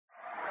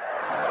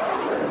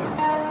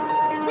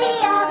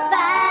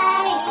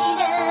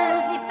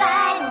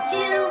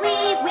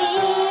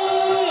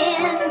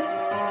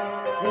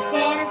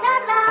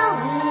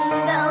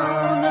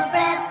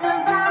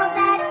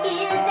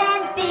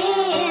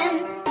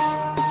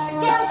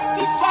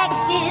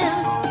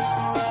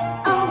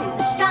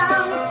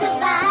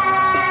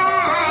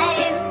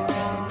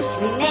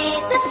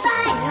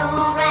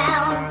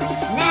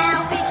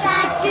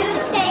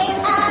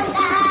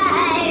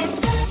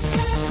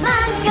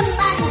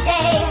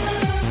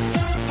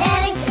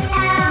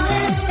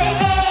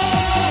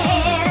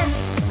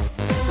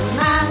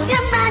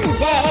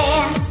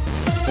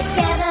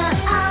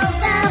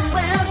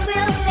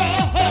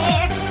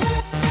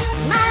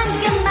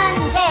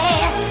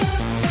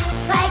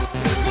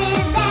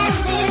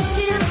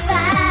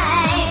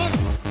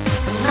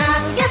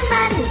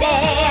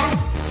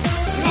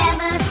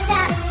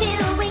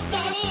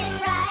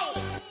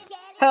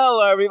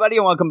everybody,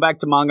 and welcome back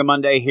to Manga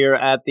Monday here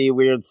at the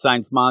Weird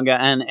Science Manga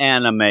and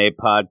Anime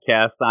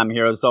Podcast. I'm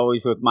here, as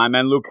always, with my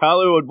man, Luke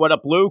Hollywood. What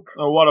up, Luke?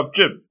 Oh, what up,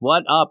 Jim?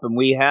 What up? And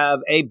we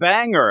have a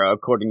banger,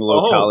 according to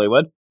Luke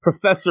Hollywood.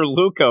 Professor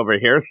Luke over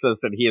here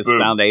says that he has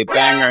found a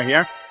banger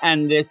here,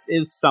 and this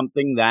is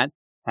something that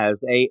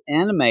has a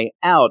anime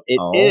out. It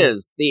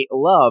is The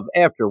Love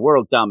After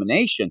World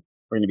Domination.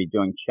 We're going to be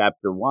doing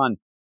Chapter 1.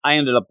 I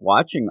ended up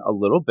watching a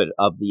little bit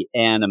of the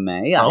anime.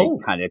 I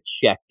kind of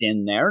checked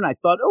in there, and I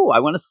thought, I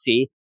want to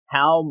see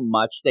how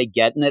much they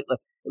get in it. It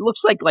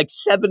looks like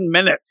 7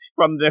 minutes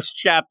from this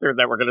chapter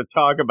that we're going to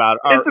talk about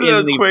are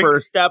in the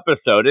first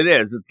episode. It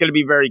is. It's going to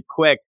be very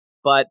quick,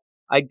 but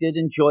I did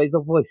enjoy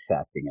the voice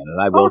acting in it.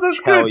 I will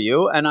tell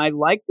you, and I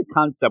like the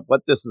concept.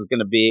 What this is going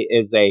to be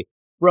is a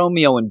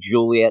Romeo and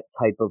Juliet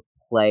type of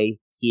play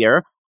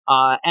here.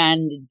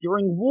 And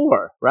during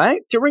war, right?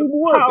 During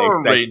war,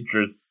 Power they say.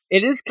 Rangers.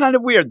 It is kind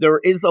of weird.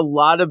 There is a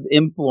lot of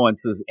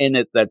influences in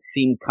it that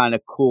seem kind of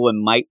cool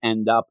and might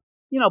end up,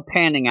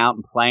 panning out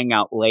and playing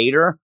out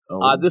later.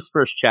 This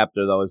first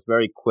chapter, though, is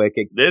very quick.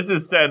 This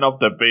is setting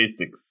up the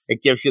basics.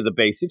 It gives you the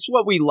basics,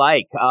 what we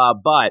like,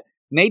 but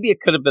maybe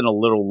it could have been a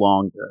little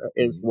longer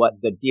is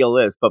what the deal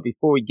is. But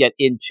before we get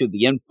into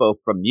the info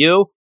from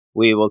you,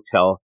 we will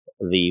tell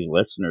the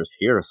listeners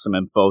here some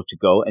info to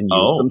go and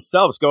use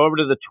themselves. Go over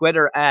to the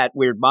Twitter at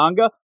Weird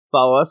Manga.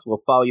 Follow us.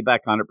 We'll follow you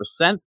back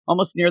 100%.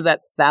 Almost near that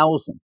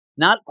 1,000.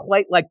 Not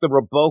quite like the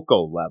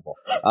Roboco level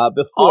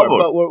before,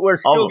 but we're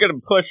still going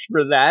to push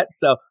for that.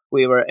 So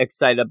we were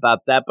excited about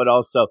that. But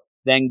also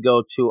then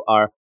go to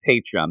our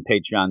Patreon,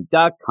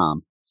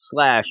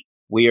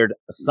 patreon.com/Weird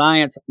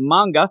Science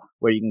Manga,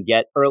 where you can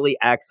get early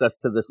access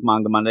to this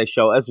Manga Monday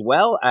show, as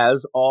well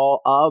as all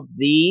of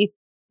the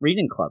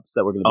reading clubs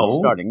that we're going to be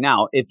starting.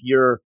 Now, if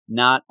you're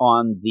not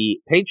on the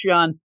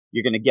Patreon,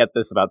 you're going to get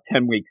this about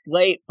 10 weeks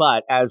late,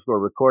 but as we're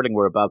recording,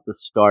 we're about to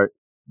start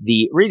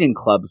the reading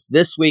clubs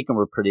this week, and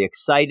we're pretty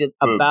excited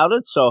about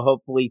it. So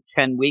hopefully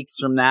 10 weeks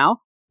from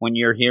now, when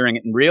you're hearing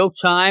it in real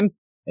time,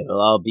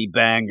 it'll all be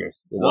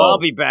bangers. It'll all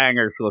be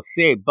bangers. We'll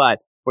see. But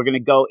we're going to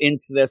go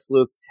into this,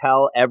 Luke.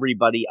 Tell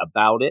everybody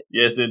about it.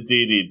 Yes,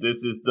 indeed.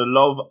 This is The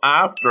Love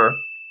After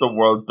the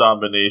World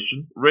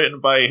Domination, written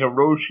by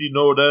Hiroshi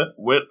Noda,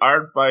 with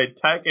art by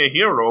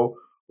Takahiro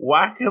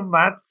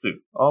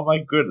Wakamatsu. Oh my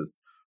goodness.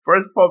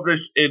 First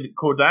published in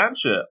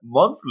Kodansha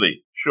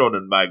Monthly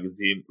Shonen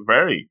Magazine,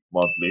 very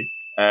monthly,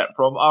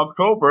 from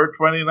October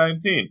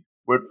 2019,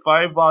 with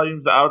 5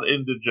 volumes out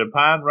in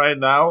Japan right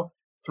now,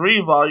 3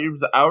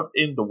 volumes out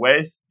in the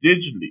West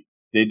digitally.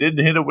 They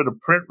didn't hit it with a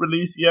print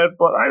release yet,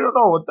 but I don't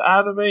know, with the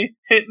anime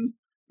hitting,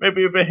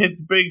 maybe if it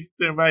hits big,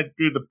 they might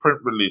do the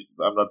print releases.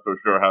 I'm not so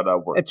sure how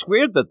that works. It's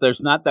weird that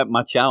there's not that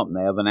much out and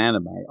they have an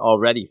anime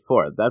already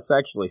for it. That's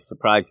actually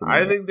surprising.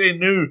 I think they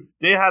knew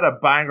they had a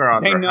banger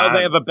on their hands. They know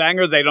they have a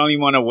banger. They don't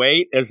even want to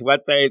wait, is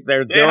what they're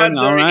doing. They had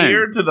their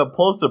ear to the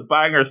pulse of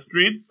Banger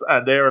Streets,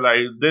 and they were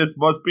like, this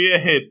must be a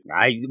hit.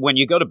 When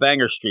you go to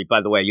Banger Street,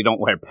 by the way, you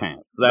don't wear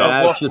pants.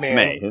 That's just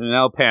me.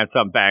 No pants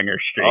on Banger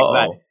Street.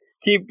 But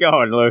keep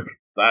going, Luke.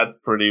 That's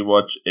pretty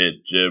much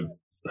it, Jim.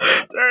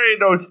 There ain't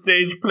no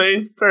stage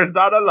plays. There's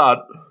not a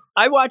lot.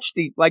 I watched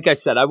the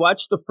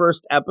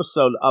first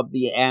episode of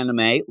the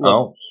anime.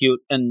 Looked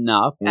cute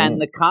enough.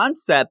 And the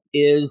concept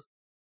is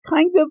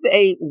kind of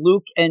a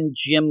Luke and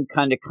Jim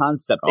kind of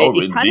concept.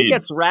 It kind of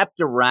gets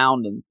wrapped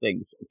around in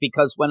things,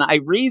 because when I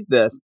read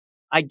this,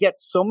 I get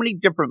so many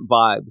different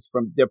vibes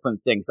from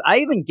different things. I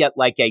even get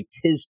like a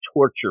Tis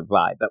Torture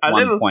vibe at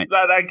one point.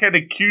 That kind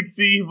of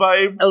cutesy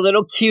vibe. A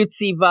little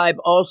cutesy vibe.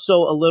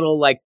 Also a little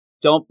like,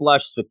 don't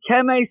blush,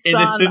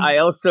 Sakeme-san. I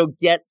also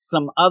get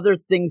some other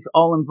things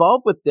all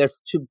involved with this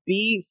to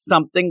be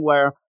something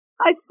where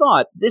I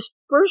thought this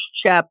first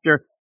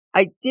chapter,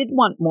 I did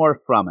want more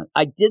from it.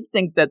 I did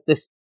think that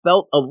this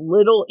felt a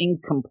little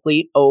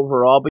incomplete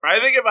overall. But I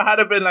think if it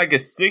had been like a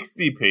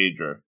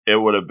 60-pager, it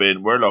would have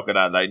been, we're looking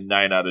at like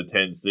 9 out of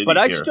 10 cities. But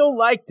I still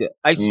liked it.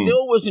 I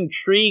still was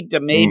intrigued to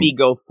maybe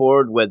go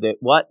forward with it,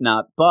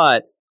 whatnot.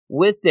 But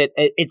with it,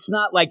 it's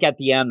not like at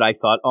the end I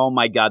thought, oh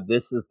my God,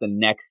 this is the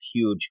next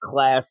huge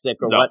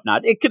classic or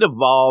whatnot. It could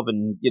evolve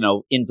and,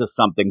 into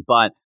something.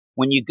 But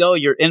when you go,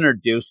 you're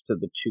introduced to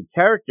the 2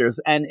 characters.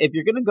 And if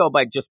you're going to go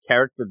by just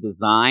character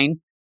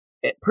design,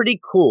 pretty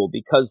cool,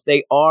 because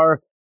they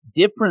are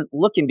different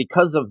looking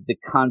because of the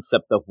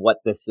concept of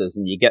what this is.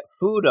 And you get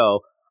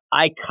Fudo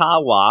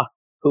Aikawa,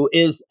 who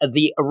is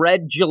the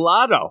Red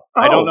Gelato.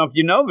 I don't know if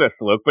you know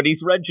this, Luke, but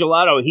he's Red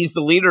Gelato. He's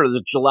the leader of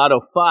the Gelato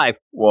 5.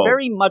 Whoa.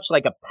 Very much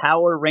like a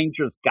Power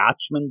Rangers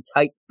Gotchman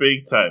type.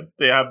 Big time.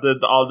 They have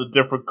all the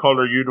different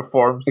color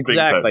uniforms.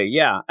 Exactly,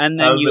 yeah. And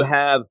then you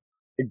have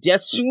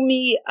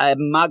Desumi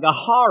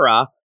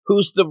Magahara,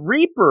 who's the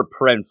Reaper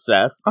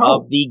Princess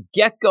of the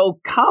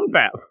Gecko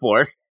Combat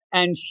Force.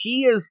 And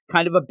she is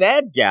kind of a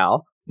bad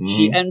gal.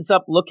 She ends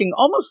up looking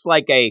almost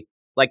like a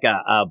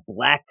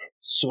black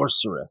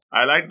sorceress.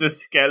 I like the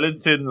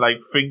skeleton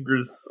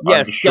fingers on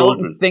the skeleton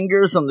shoulders.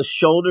 Fingers on the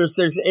shoulders.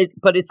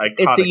 But it's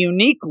a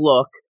unique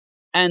look.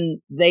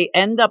 And they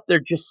end up, they're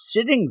just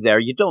sitting there.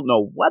 You don't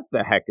know what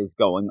the heck is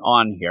going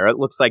on here. It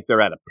looks like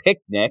they're at a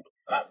picnic,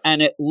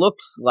 and it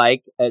looks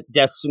like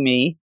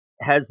Desumi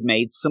has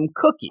made some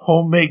cookies.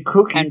 Homemade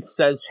cookies. And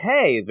says,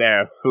 hey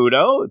there,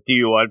 Fudo, do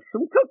you want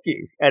some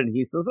cookies? And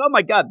he says, oh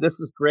my God, this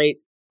is great.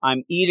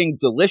 I'm eating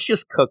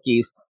delicious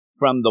cookies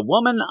from the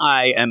woman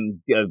I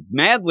am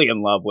madly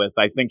in love with.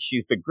 I think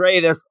she's the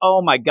greatest.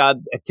 Oh my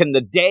God, can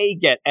the day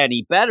get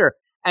any better?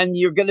 And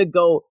you're going to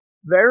go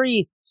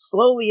very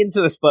slowly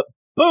into this, but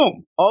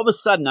boom, all of a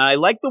sudden, and I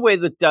like the way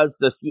that does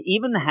this. You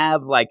even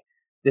have like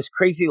this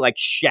crazy, like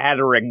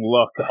shattering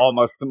look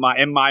almost in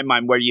my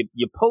mind, where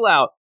you pull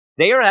out,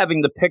 they are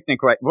having the picnic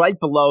right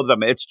below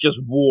them. It's just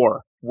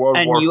war. World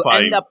and War you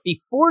V. end up,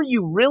 before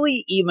you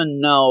really even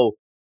know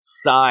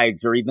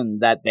sides or even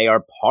that they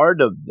are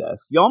part of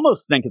this, you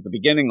almost think at the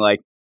beginning,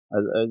 like,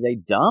 are they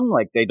dumb?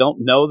 Like, they don't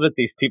know that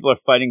these people are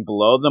fighting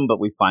below them, but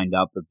we find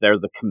out that they're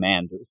the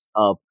commanders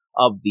of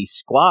these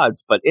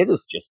squads. But it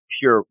is just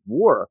pure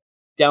war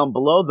down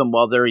below them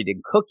while they're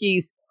eating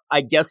cookies.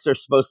 I guess they're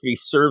supposed to be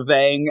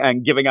surveying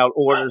and giving out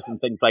orders and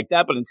things like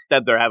that, but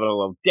instead they're having a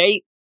little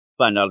date.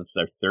 Find out it's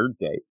their third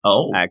date,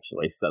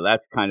 actually. So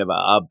that's kind of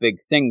a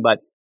big thing. But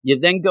you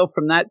then go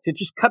from that to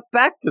just cut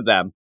back to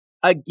them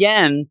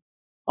again,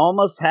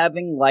 almost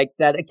having like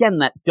that, again,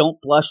 that don't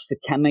blush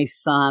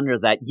Sakeme-san or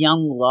that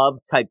young love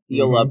type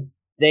deal of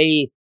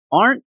they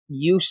aren't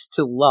used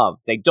to love.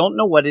 They don't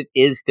know what it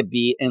is to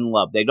be in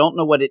love. They don't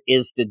know what it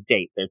is to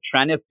date. They're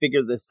trying to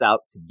figure this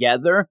out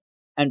together.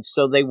 And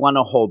so they want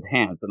to hold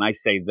hands. And I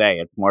say they,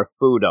 it's more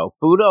Fudo.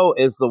 Fudo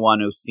is the one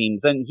who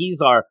seems, and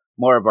he's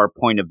more of our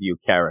point of view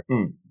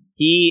character.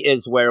 He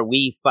is where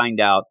we find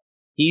out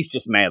he's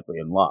just madly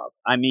in love.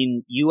 I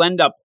mean, you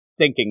end up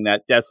thinking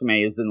that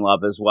Desumi is in love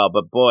as well,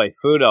 but boy,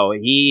 Fudo,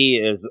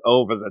 he is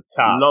over the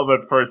top. Love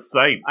at first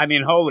sight. I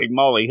mean, holy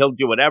moly, he'll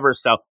do whatever.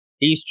 So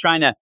he's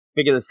trying to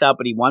figure this out,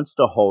 but he wants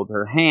to hold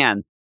her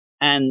hand.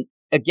 And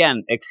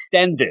again,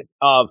 extended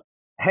of,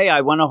 hey,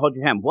 I want to hold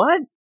your hand.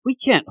 What? We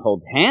can't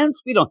hold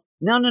hands. We don't.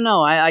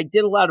 No. I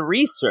did a lot of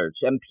research,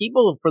 and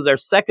people for their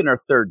second or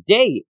third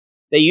date,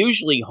 they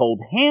usually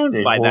hold hands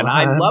by then.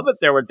 I love it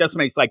there where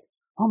Desume's like,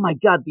 oh my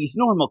God, these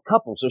normal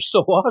couples are so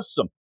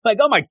awesome. Like,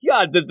 oh my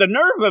God, the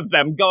nerve of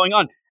them going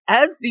on.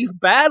 As these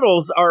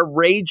battles are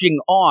raging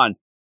on,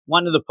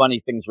 one of the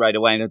funny things right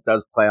away, and it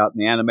does play out in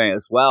the anime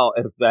as well,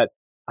 is that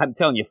I'm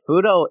telling you,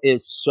 Fudo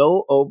is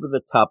so over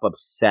the top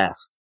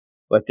obsessed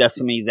with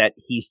Desumi that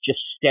he's just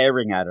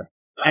staring at her.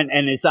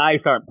 And his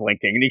eyes aren't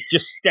blinking, and he's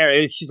just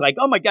staring. She's like,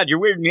 oh my God, you're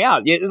weirding me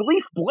out. At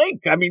least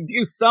blink. I mean,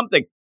 do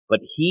something. But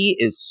he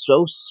is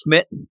so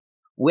smitten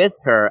with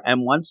her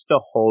and wants to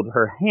hold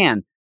her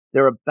hand.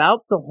 They're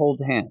about to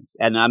hold hands.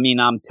 And I mean,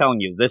 I'm telling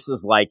you, this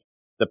is like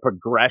the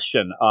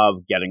progression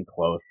of getting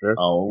closer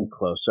and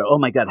closer. Oh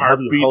my God, how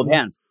do you hold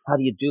hands? How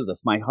do you do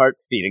this? My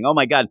heart's beating. Oh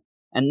my God.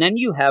 And then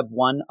you have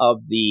one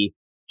of the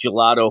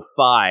Gelato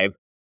 5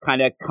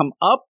 kind of come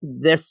up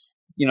this,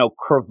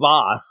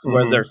 crevasse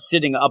where they're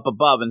sitting up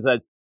above and said,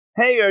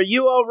 hey, are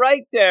you all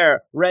right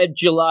there, Red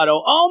Gelato?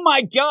 Oh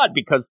my God,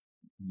 because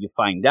you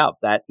find out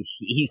that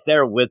he's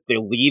there with the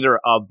leader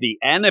of the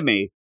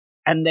enemy.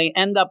 And they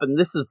end up, and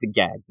this is the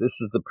gag. This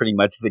is pretty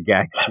much the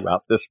gag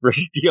throughout this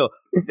first deal.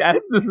 Is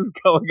as this is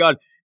going on,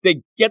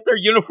 they get their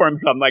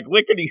uniforms on like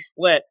lickety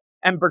split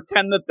and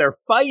pretend that they're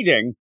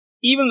fighting,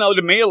 even though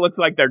to me it looks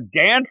like they're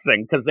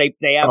dancing because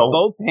they have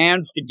both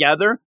hands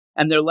together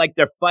and they're like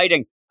they're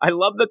fighting. I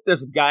love that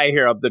this guy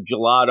here of the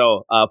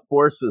Gelato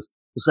forces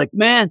is like,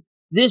 man,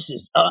 this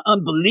is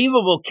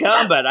unbelievable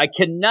combat. I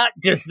cannot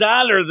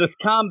dishonor this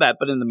combat.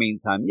 But in the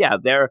meantime, yeah,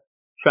 they're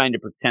trying to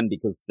pretend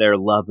because their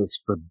love is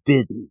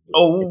forbidden.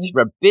 It's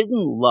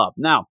forbidden love.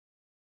 Now,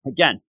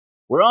 again,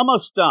 we're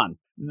almost done.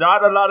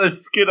 Not a lot of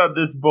skin on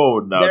this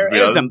bone now.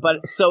 There isn't,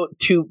 but so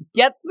to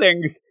get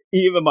things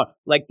even more,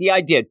 like the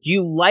idea, do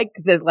you like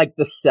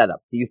the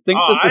setup? Do you think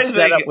that the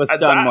setup was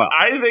done well?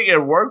 I think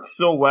it works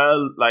so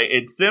well. Like,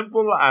 it's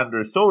simple and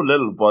there's so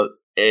little, but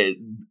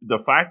the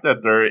fact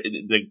that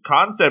the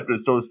concept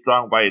is so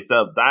strong by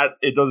itself, that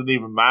it doesn't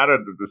even matter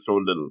that there's so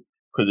little,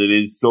 because it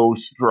is so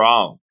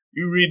strong.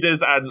 You read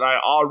this and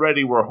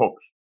already we're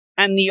hooked.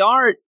 And the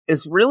art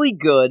is really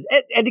good.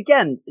 And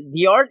again,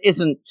 the art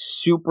isn't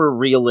super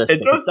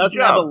realistic. It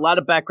doesn't have a lot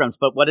of backgrounds,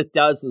 but what it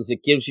does is it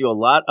gives you a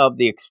lot of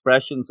the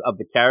expressions of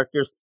the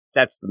characters.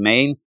 That's the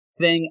main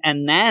thing.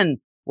 And then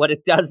what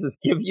it does is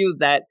give you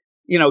that,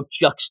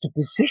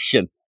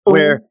 juxtaposition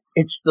where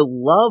it's the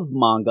love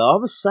manga. All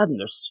of a sudden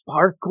there's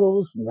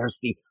sparkles and there's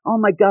the, oh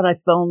my God, I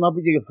fell in love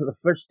with you for the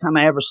first time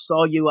I ever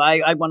saw you.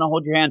 I want to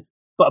hold your hand.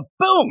 But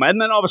boom,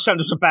 and then all of a sudden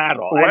there's a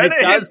battle. When and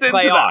it does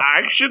play off.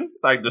 The action,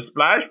 like the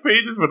splash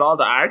pages with all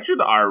the action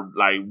are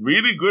like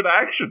really good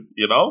action,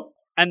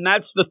 And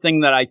that's the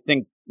thing that I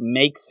think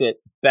makes it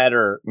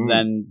better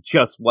than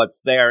just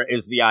what's there,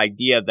 is the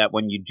idea that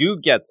when you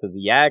do get to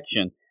the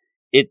action,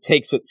 it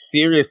takes it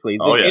seriously.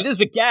 It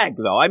is a gag,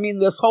 though. I mean,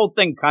 this whole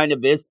thing kind of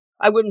is.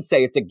 I wouldn't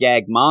say it's a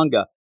gag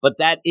manga, but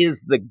that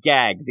is the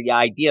gag, the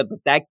idea. But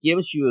that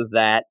gives you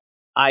that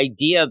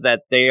idea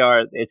that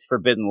it's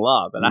forbidden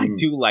love. And I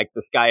do like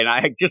this guy. And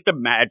I just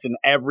imagine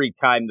every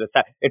time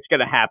it's going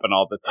to happen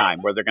all the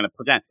time where they're going to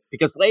present.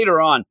 Because later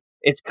on,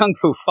 it's kung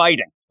fu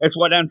fighting. It's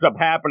what ends up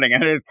happening.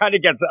 And it kind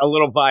of gets a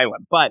little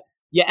violent. But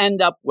you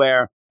end up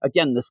where,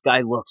 again, this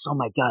guy looks, oh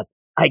my God,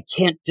 I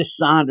can't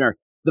dishonor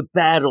the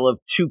battle of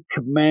two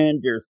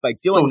commanders by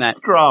doing that.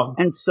 Strong.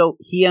 And so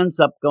he ends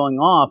up going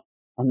off.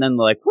 And then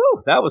they're like,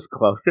 whoa, that was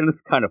close. And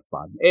it's kind of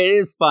fun. It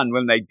is fun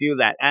when they do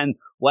that. And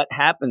what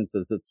happens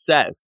is it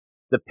says,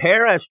 the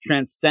pair has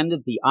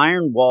transcended the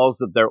iron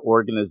walls of their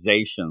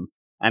organizations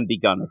and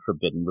begun a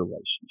forbidden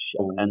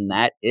relationship. Ooh. And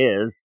that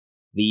is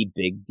the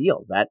big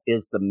deal. That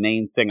is the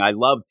main thing. I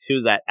love,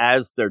 too, that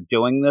as they're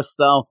doing this,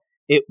 though,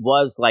 it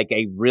was like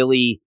a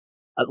really...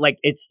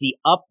 it's the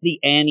up the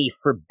ante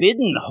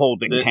forbidden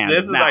holding hands.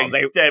 This is now. like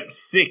step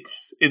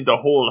 6 in the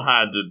whole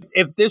handed.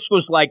 If this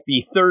was like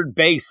the third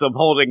base of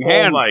holding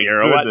hands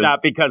here or whatnot,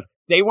 because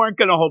they weren't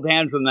going to hold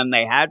hands and then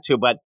they had to,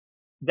 but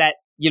that,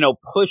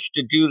 push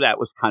to do that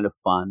was kind of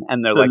fun.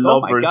 And they're like,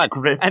 oh my God.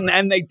 Grip.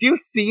 And they do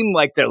seem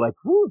like they're like,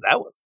 whoo, that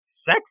was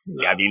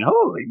sexy. I mean,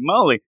 holy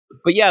moly.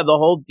 But yeah, the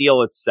whole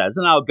deal it says,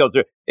 and I'll go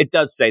through, it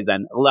does say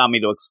then, allow me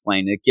to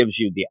explain, it gives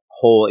you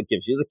it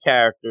gives you the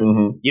characters.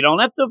 Mm-hmm. You don't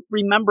have to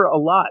remember a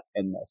lot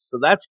in this. So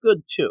that's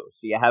good too.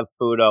 So you have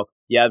Fudo,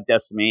 you have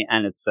Desumi,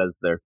 and it says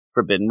their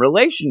forbidden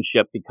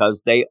relationship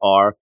because they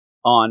are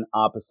on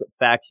opposite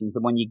factions.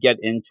 And when you get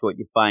into it,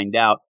 you find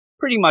out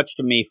pretty much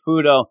to me,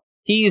 Fudo,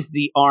 he's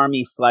the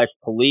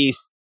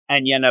army/police,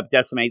 and you end up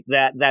Decimate.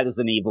 That is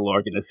an evil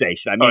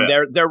organization. I mean,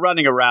 they're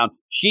running around.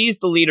 She's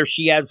the leader.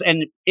 She has,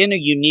 and in a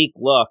unique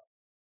look,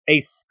 a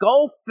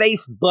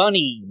skull-faced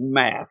bunny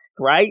mask,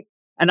 right?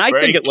 And I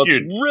think it looks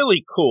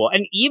really cool.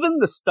 And even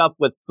the stuff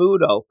with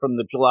Fudo from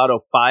the Gelato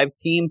 5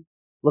 team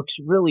looks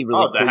really,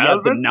 really cool. You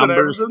have the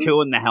numbers,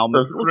 too, and the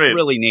helmets. It looks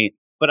really neat.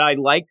 But I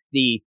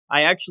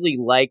actually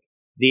like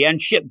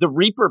the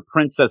Reaper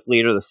Princess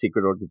leader, the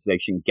secret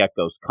organization,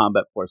 Gecko's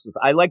Combat Forces.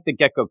 I like the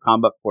Gecko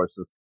Combat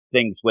Forces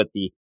things with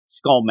the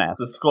skull mask.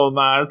 The skull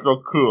mask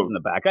look cool. In the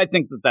back. I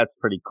think that's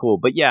pretty cool.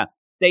 But yeah,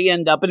 they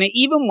end up, and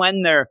even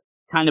when they're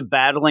kind of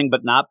battling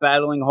but not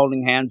battling,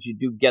 holding hands, you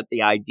do get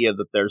the idea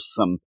that there's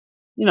some,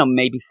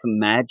 maybe some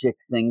magic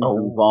things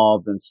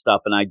involved and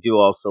stuff. And I do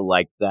also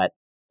like that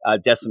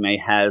Decime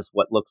has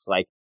what looks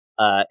like,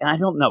 I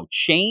don't know,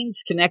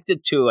 chains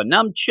connected to a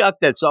nunchuck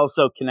that's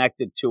also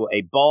connected to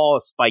a ball,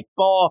 a spike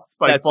ball.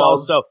 That's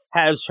also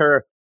has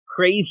her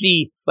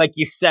crazy, like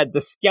you said,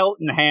 the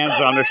skeleton hands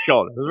on her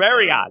shoulder.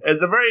 Very odd.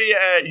 It's a very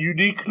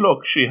unique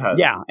look she has.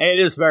 Yeah, it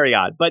is very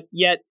odd. But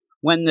yet,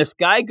 when this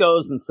guy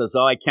goes and says,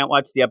 I can't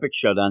watch the Epic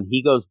Showdown,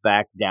 he goes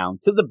back down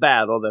to the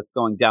battle that's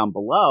going down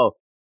below.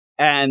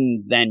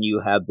 And then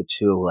you have the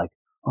two like,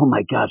 oh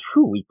my God,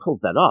 we pulled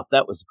that off.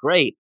 That was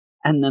great.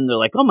 And then they're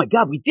like, oh my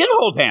God, we did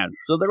hold hands.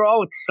 So they're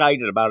all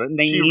excited about it. And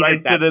she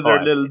writes it in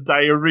her little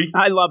diary.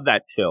 I love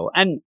that too.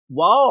 And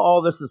while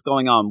all this is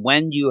going on,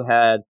 when you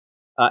had,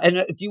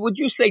 would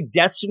you say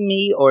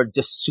Desumi or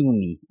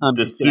Desumi? I'm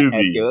just going to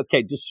ask you.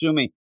 Okay,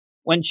 Desumi.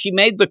 When she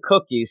made the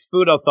cookies,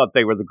 Fudo thought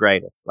they were the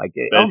greatest. Like,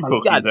 best oh my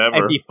God, ever.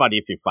 It'd be funny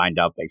if you find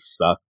out they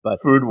suck. But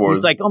Food Wars.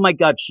 He's like, oh my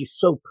God, she's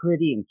so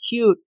pretty and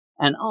cute.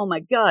 And oh my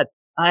God,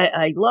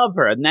 I love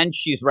her. And then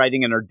she's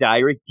writing in her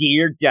diary,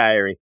 dear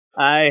diary,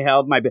 I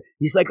held my...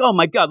 He's like, oh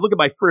my God, look at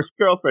my first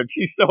girlfriend.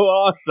 She's so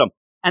awesome.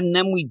 And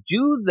then we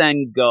do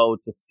then go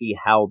to see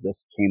how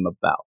this came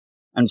about.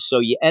 And so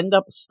you end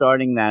up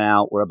starting that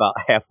out. We're about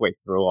halfway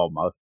through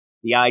almost.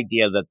 The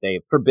idea that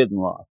they've forbidden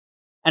love.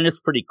 And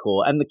it's pretty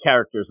cool. And the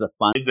characters are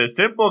fun. It's a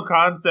simple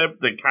concept.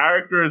 The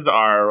characters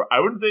are, I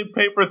wouldn't say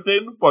paper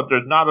thin, but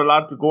there's not a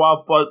lot to go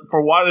off. But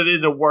for what it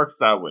is, it works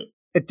that way.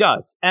 It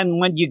does. And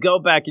when you go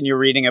back and you're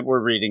reading it,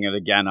 we're reading it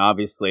again,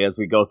 obviously. As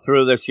we go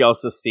through this, you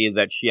also see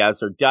that she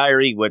has her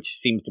diary, which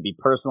seems to be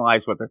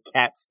personalized with her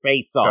cat's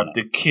face on it.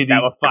 The kitty that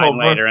we'll find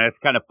cover. later. And it's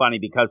kind of funny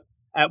because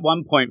at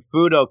one point,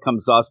 Fudo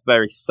comes off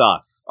very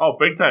sus. Oh,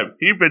 big time.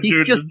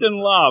 He's just in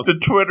love. The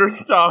Twitter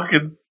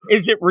stalkings.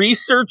 Is it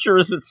research or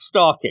is it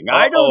stalking?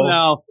 I don't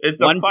know. It's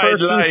one fine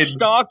person line.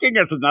 Stalking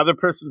is another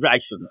person. I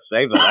shouldn't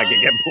say that. I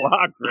can get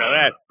blocked for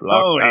that.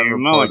 Holy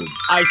moly.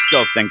 I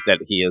still think that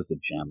he is a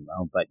gem,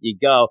 though. But you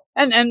go,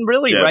 and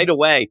really right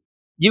away,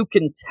 you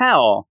can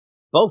tell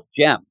both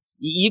gems.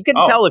 You can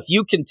tell if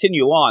you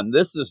continue on,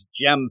 this is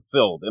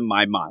gem-filled in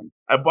my mind.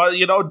 But,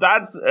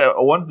 that's,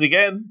 once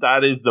again,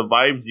 that is the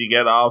vibes you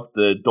get off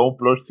the Don't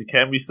Blush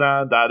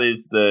Sakemi-san. That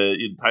is the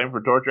Time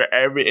for Torture.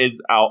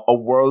 Is a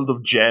world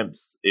of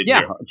gems in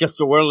here. Just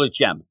a world of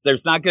gems.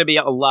 There's not going to be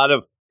a lot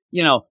of,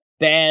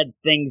 bad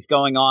things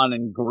going on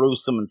and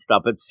gruesome and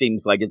stuff. It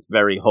seems like it's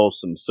very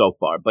wholesome so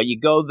far. But you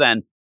go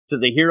then to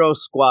the Hero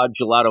Squad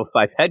Gelato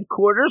 5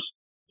 headquarters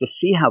to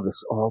see how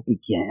this all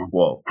began.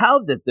 Whoa. How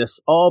did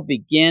this all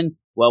begin?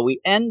 Well, we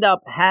end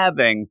up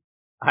having,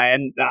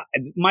 and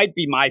it might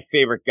be my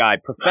favorite guy,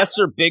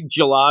 Professor Big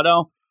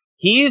Gelato.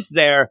 He's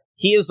there.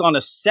 He is on a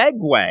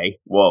Segway,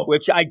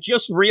 which I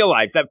just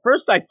realized. At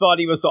first, I thought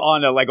he was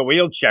on a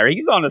wheelchair.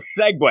 He's on a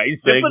Segway,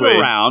 zipping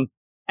around.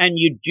 And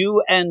you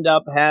do end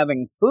up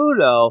having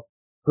Fudo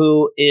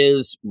who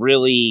is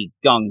really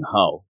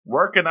gung-ho.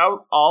 Working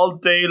out all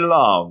day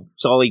long.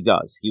 That's all he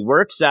does. He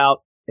works out.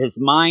 His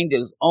mind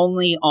is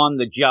only on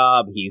the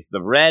job. He's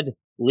the Red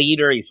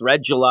leader. He's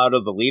Red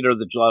Gelato, the leader of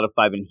the Gelato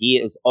Five, and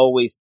he is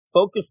always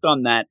focused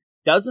on that.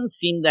 Doesn't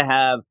seem to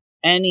have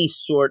any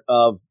sort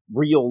of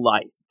real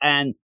life.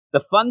 And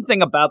the fun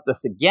thing about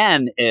this,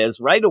 again, is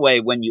right away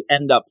when you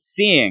end up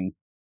seeing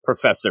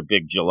Professor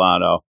Big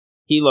Gelato,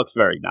 he looks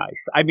very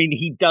nice. I mean,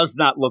 he does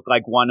not look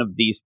like one of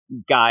these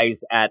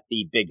guys at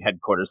the big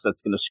headquarters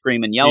that's going to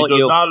scream and yell at you.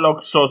 He does not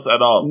look sus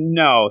at all.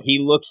 No, he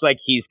looks like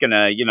he's going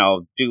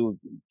to,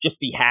 just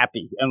be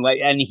happy.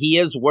 And he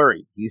is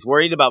worried. He's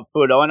worried about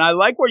Fudo. And I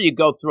like where you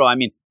go through. I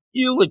mean,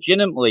 you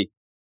legitimately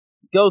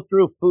go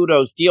through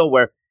Fudo's deal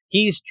where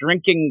he's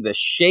drinking the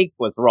shake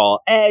with raw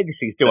eggs.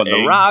 He's doing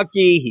the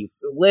Rocky. He's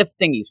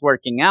lifting. He's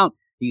working out.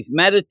 He's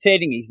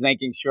meditating. He's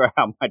making sure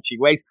how much he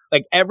weighs.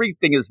 Like,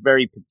 everything is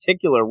very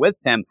particular with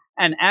him.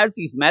 And as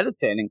he's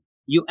meditating,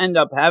 you end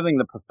up having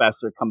the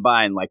professor come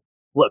by and like,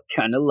 what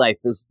kind of life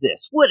is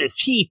this? What is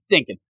he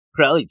thinking?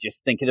 Probably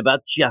just thinking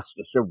about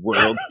justice or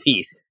world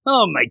peace.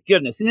 Oh, my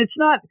goodness. And he's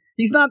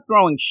not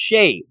throwing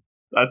shade.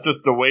 That's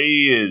just the way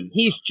he is.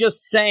 He's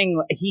just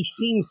saying, he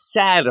seems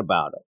sad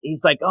about it.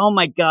 He's like, oh,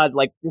 my God,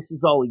 like, this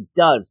is all he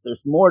does.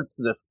 There's more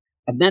to this.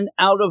 And then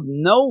out of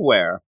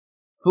nowhere,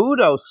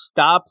 Fudo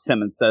stops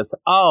him and says,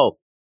 oh,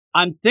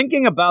 I'm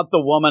thinking about the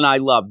woman I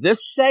love.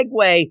 This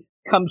segue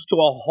comes to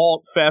a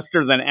halt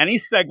faster than any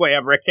segue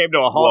ever. It came to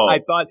a halt. Whoa. I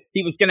thought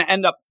he was going to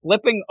end up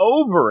flipping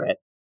over it,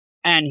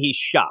 and he's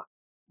shocked.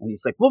 And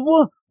he's like,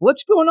 well,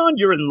 what's going on?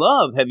 You're in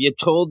love. Have you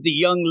told the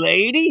young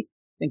lady?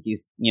 I think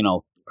he's,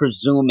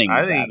 presuming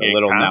that a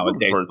little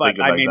nowadays. But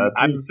I mean,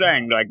 I'm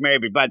saying like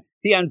maybe, but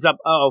he ends up,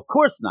 oh, of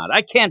course not.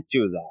 I can't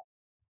do that.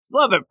 It's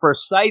love at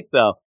first sight,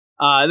 though.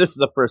 This is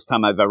the first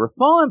time I've ever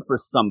fallen for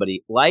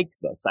somebody like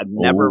this. I've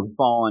never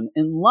fallen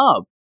in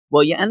love.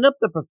 Well, you end up,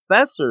 the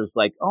professor's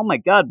like, oh my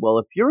God, well,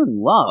 if you're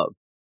in love,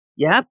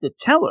 you have to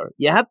tell her.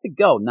 You have to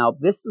go. Now,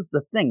 this is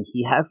the thing.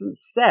 He hasn't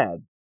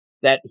said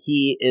that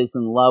he is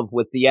in love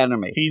with the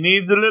enemy. He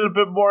needs a little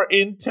bit more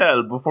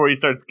intel before he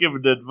starts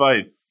giving the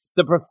advice.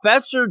 The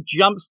professor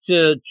jumps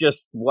to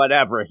just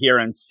whatever here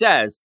and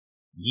says,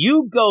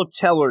 you go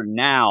tell her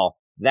now.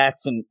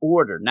 That's an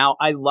order. Now,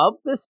 I love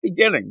this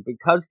beginning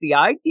because the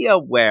idea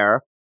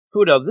where,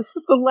 Fudo, this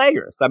is the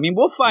layers. I mean,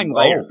 we'll find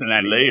layers in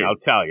anything, I'll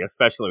tell you,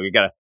 especially we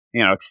got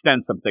to,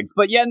 extend some things.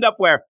 But you end up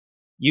where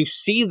you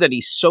see that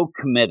he's so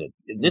committed.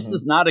 This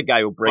is not a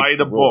guy who breaks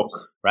the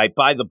rules. Right?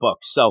 By the book.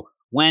 So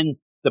when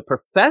the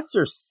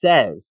professor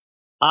says,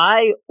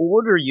 I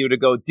order you to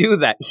go do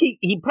that,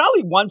 he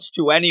probably wants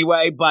to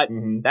anyway, but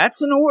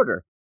that's an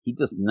order. He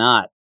does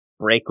not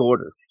break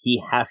orders.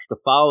 He has to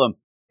follow them.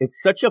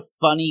 It's such a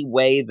funny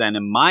way then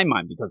in my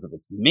mind, because if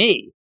it's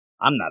me,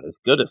 I'm not as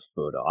good as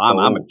Fudo.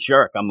 I'm a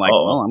jerk. I'm like,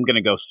 well, I'm going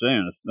to go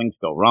soon. If things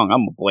go wrong,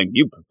 I'm going to blame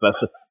you,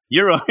 Professor.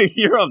 You're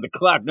on the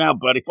clock now,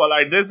 buddy. Well,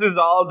 this is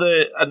all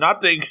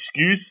not the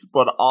excuse,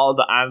 but all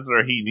the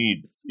answer he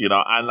needs,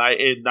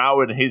 and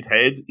now in his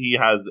head, he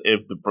has,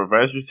 if the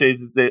professor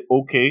says it's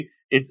okay,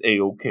 it's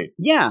a-okay.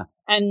 Yeah,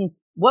 and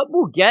what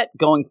we'll get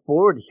going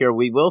forward here,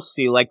 we will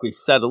see, like we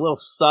said, a little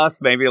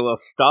sus, maybe a little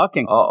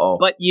stalking.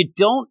 But you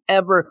don't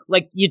ever,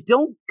 you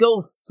don't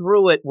go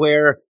through it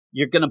where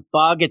you're going to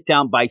bog it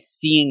down by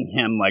seeing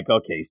him like,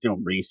 okay, he's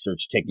doing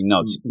research, taking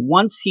notes.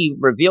 Once he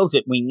reveals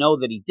it, we know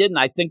that he did. And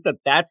I think that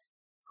that's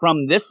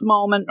from this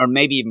moment or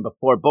maybe even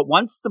before. But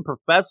once the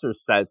professor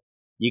says,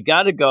 you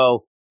got to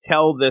go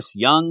tell this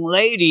young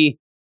lady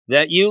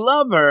that you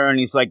love her. And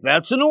he's like,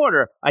 that's an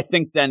order. I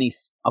think then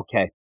he's,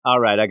 okay, all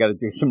right, I got to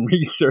do some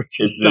research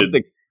or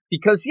something.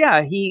 Because,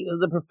 yeah,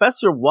 the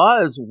professor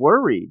was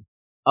worried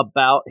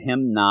about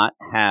him not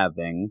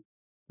having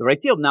the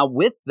right deal. Now,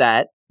 with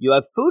that, you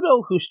have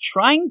Fudo who's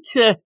trying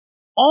to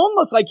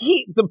almost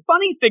the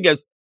funny thing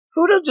is,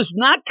 Fudo does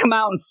not come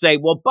out and say,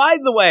 well, by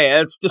the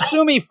way, it's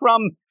Tasumi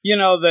from,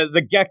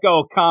 the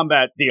Gecko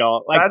combat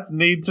deal. That's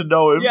need to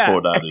know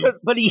info, that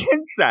is. But he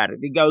hints at it.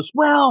 He goes,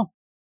 well,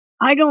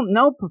 I don't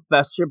know,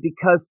 Professor,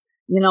 because,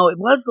 it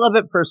was love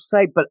at first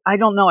sight, but I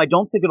don't know. I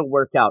don't think it'll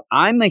work out.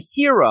 I'm a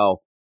hero,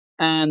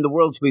 and the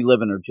worlds we live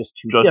in are just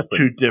too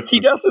different. He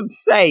doesn't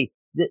say,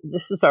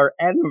 this is our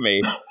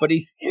enemy, but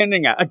he's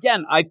hinting at.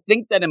 Again, I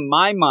think that in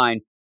my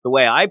mind, the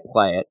way I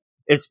play it,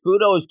 is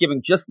Fudo is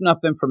giving just enough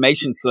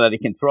information so that he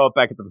can throw it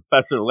back at the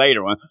professor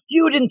later on.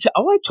 You didn't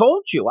I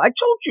told you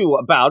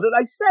about it.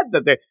 I said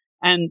that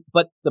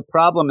but the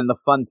problem and the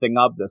fun thing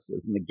of this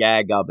is, and the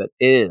gag of it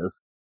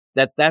is,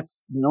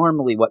 that's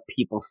normally what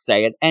people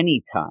say at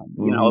any time.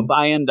 If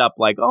I end up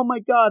like, oh my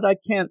God, I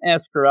can't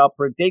ask her out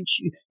for a date.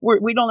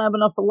 We don't have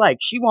enough alike.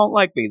 She won't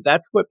like me.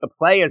 That's what the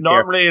play is.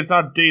 Normally, it's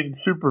not dating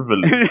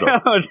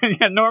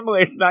supervillains.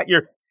 Normally, it's not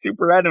your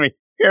super enemy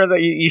here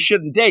that you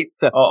shouldn't date.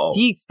 So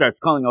he starts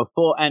calling a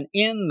fool. And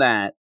in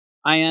that,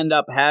 I end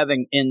up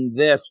having in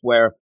this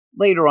where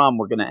later on,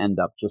 we're going to end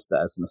up, just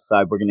as an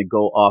aside, we're going to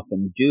go off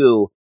and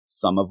do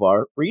some of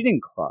our reading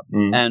clubs.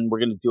 And we're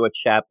going to do a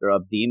chapter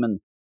of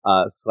Demon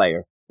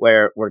Slayer,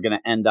 where we're going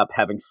to end up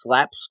having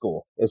slap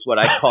school, is what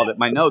I called it.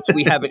 My notes,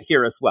 we have it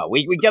here as well.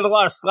 We get a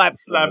lot of slap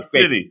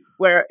City.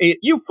 Where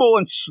you fool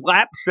and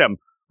slaps him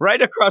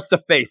right across the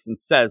face and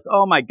says,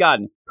 oh my God,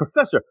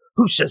 Professor,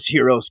 who says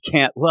heroes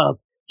can't love?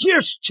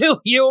 You're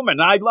still human.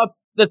 I love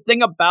the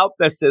thing about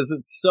this is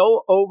it's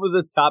so over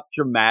the top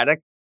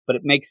dramatic, but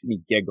it makes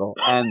me giggle.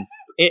 And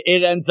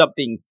it ends up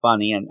being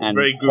funny and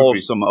very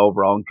wholesome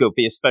overall and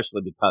goofy,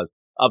 especially because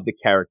of the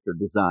character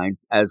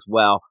designs as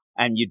well.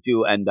 And you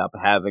do end up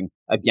having,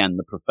 again,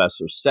 the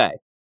professor say,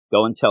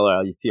 go and tell her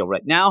how you feel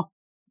right now.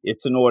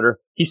 It's an order.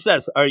 He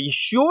says, are you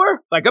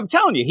sure? Like I'm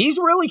telling you, he's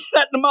really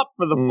setting him up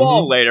for the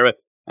fall later.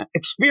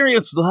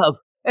 Experience love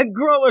and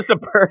grow as a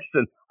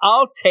person.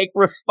 I'll take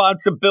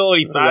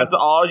responsibility for That's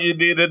all you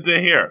needed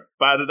to hear.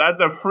 But that's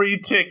a free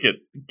ticket.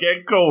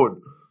 Get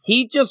going.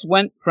 He just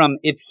went from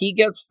if he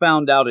gets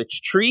found out it's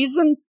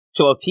treason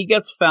to if he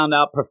gets found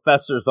out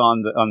professor's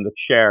on the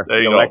chair,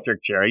 the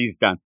electric chair. He's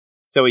done.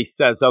 So he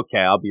says, okay,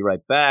 I'll be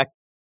right back.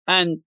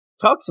 And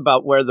talks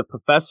about where the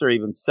professor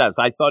even says,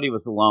 I thought he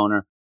was a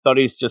loner, thought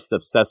he was just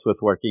obsessed with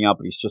working out,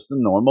 but he's just a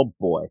normal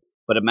boy.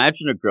 But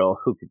imagine a girl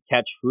who could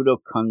catch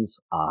Fudo-kun's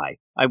eye.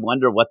 I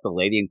wonder what the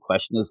lady in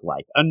question is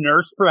like. A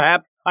nurse,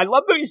 perhaps? I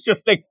love that he's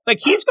just like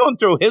he's going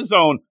through his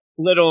own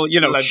little,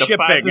 like shipping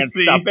and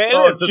stuff.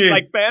 It's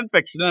like fan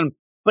fiction.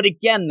 But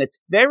again,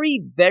 it's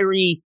very,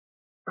 very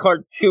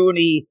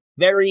cartoony,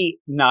 very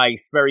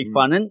nice, very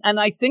fun. And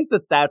I think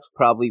that's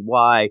probably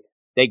why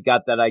they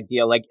got that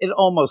idea. Like, it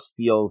almost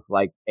feels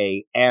like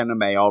a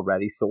anime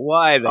already. So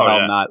why the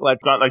hell not?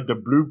 It's got like the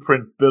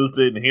blueprint built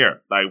in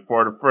here, like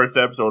for the first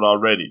episode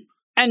already.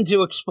 And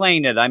to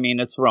explain it, I mean,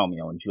 it's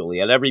Romeo and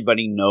Juliet.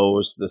 Everybody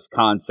knows this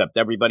concept.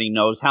 Everybody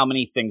knows how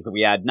many things that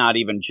we had, not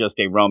even just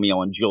a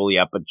Romeo and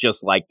Juliet, but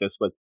just like this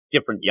with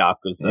different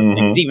Yakuza and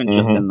things, even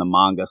just in the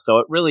manga. So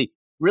it really,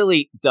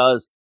 really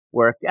does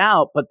work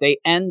out. But they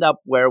end up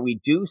where we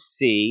do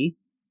see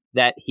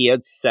that he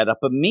had set up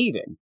a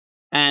meeting.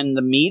 And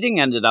the meeting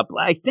ended up,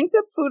 I think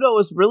that Fudo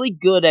is really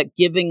good at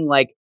giving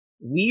like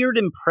weird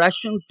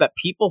impressions that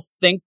people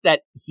think that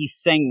he's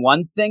saying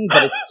one thing,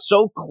 but it's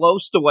so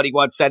close to what he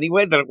wants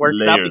anyway that it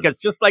works out. Because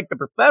just like the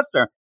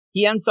professor,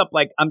 he ends up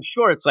like, I'm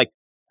sure it's like,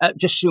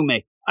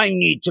 Jasume, I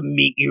need to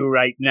meet you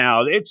right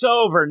now. It's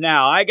over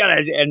now.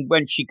 And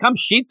when she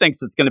comes, she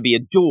thinks it's going to be a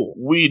duel.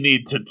 We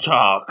need to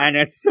talk. And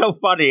it's so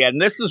funny.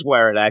 And this is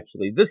where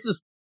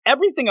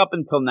everything up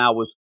until now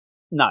was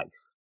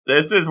nice.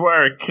 This is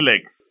where it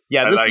clicks.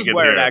 Yeah, this is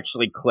where it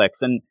actually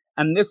clicks.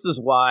 And this is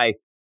why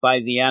by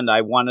the end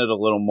I wanted a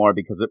little more,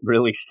 because it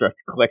really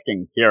starts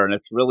clicking here. And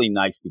it's really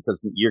nice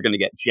because you're going to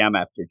get gem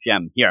after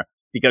gem here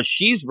because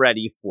she's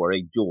ready for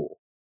a duel.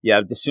 You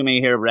have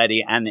Jasume here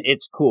ready, and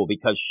it's cool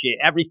because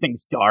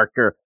everything's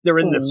darker. They're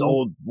in this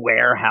old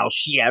warehouse.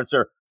 She has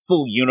her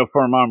full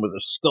uniform on with a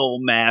skull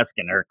mask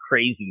and her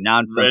crazy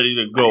nonsense. Ready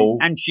to go.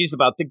 And she's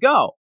about to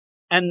go.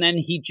 And then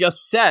he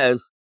just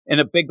says in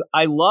a big,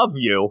 I love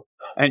you.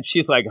 And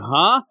she's like,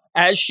 huh?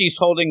 As she's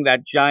holding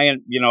that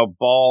giant,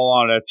 ball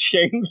on a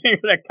chain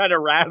that kind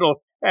of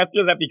rattles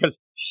after that because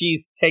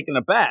she's taken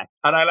aback.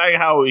 And I like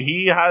how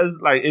he has,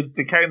 like, it's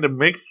the kind of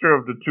mixture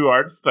of the two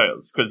art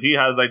styles. Because he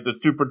has, like, the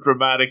super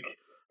dramatic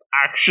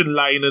action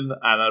lining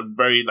and a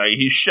very, like,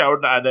 he's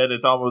shouting, and then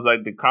it's almost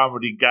like the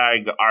comedy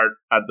gag art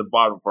at the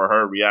bottom for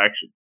her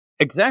reaction.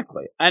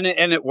 Exactly. And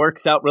it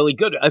works out really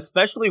good,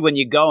 especially when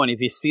you go and if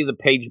you see the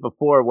page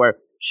before where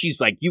she's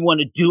like, you want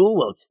to duel?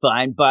 Well, it's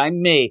fine by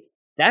me.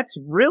 That's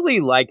really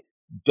like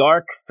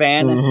dark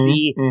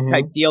fantasy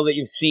type deal that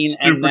you've seen.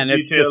 Super and then detailed.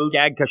 It's just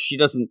gag because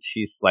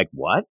she's like,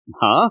 what?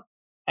 Huh?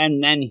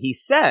 And then he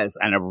says,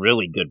 and a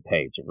really good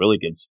page, a really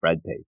good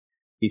spread page.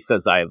 He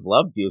says, I have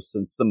loved you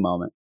since the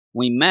moment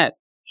we met.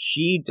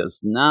 She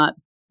does not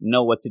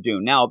know what to do.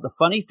 Now, the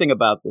funny thing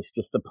about this,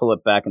 just to pull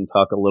it back and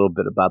talk a little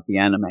bit about the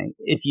anime,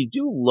 if you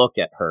do look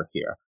at her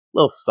here, a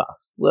little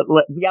sus.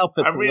 The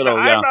outfit's a little...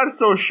 I'm not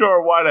so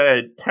sure what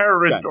a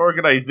terrorist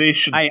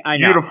organization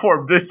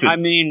uniform this is. I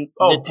mean,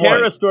 the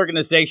terrorist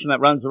organization that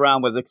runs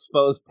around with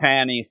exposed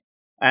panties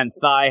and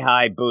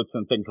thigh-high boots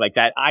and things like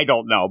that, I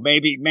don't know.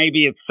 Maybe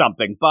it's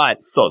something. But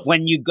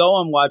when you go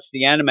and watch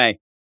the anime,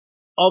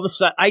 all of a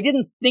sudden, I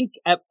didn't think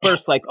at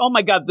first, like, oh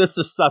my God, this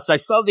is sus. I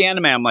saw the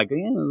anime, I'm like, a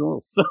little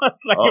sus.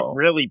 Like, it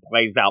really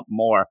plays out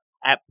more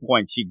at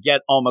points. You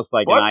get almost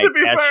like but to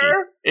be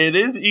fair, it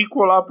is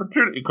equal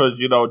opportunity because,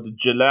 the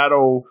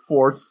Gelato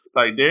Force,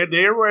 like,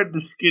 they're wearing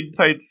the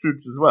skin-tight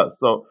suits as well.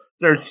 So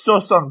there's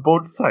sus on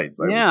both sides.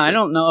 I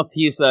don't know if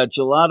he's a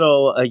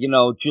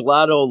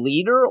gelato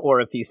leader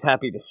or if he's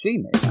happy to see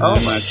me. I'm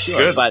not sure.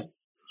 Goodness. But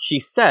she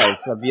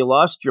says, have you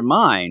lost your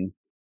mind?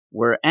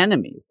 We're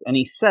enemies. And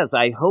he says,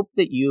 I hope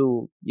that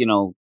you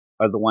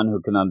are the one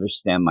who can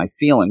understand my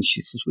feelings.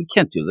 She says, we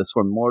can't do this.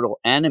 We're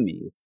mortal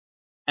enemies.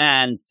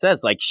 And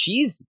says, like,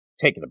 she's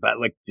taken aback.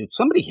 Like, did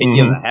somebody hit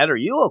you in the head? Are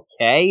you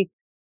okay?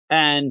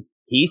 And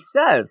he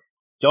says,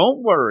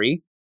 don't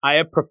worry. I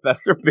have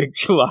Professor Big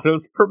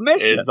Gelato's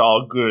permission. It's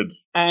all good.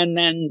 And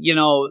then,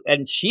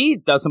 and she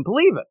doesn't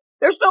believe it.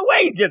 There's no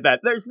way he did that.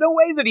 There's no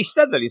way that he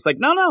said that. He's like,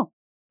 no,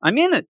 I'm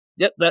in it.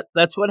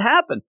 That's what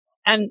happened.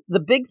 And the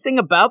big thing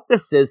about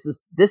this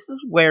is this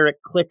is where it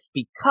clicks,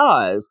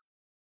 because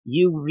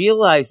you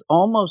realize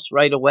almost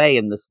right away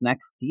in this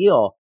next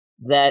deal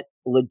that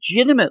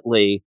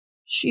legitimately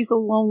she's a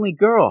lonely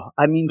girl.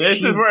 I mean,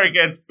 this is where it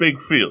gets big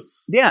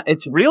feels. Yeah,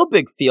 it's real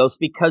big feels,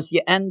 because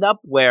you end up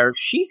where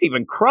she's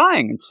even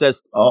crying and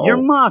says,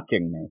 "You're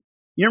mocking me.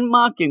 You're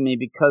mocking me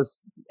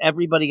because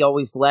everybody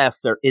always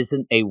laughs. There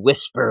isn't a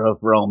whisper of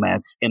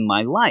romance in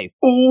my life."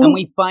 Ooh. And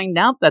we find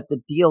out that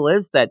the deal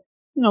is that,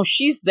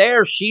 she's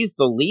there. She's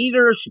the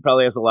leader. She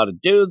probably has a lot of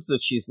dudes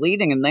that she's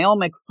leading, and they all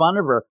make fun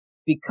of her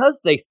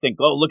because they think,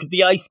 "Oh, look at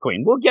the Ice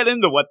Queen." We'll get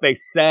into what they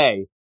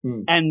say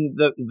and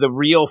the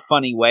real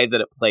funny way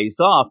that it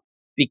plays off,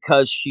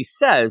 because she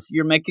says,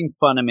 "You're making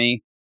fun of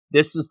me.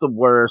 This is the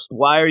worst.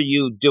 Why are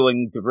you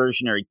doing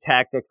diversionary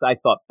tactics? I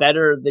thought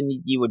better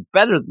than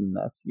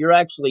this. You're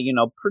actually,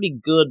 pretty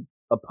good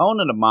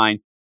opponent of mine.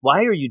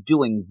 Why are you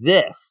doing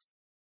this?"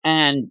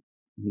 And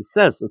he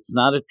says, "It's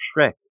not a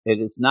trick. It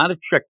is not a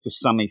trick to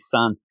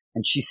Sami-san."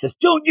 And she says,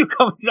 "Don't you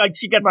come?" Like,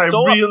 she gets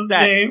so real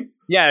upset. Name?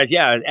 Yeah.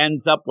 It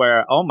ends up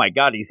where, oh my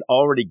God, he's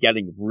already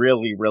getting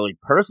really, really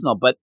personal.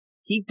 But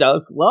he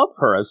does love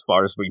her, as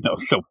far as we know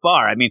so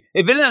far. I mean,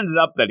 if it ended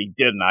up that he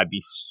didn't, I'd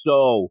be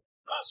so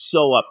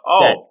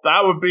upset. Oh,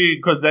 that would be,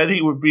 because then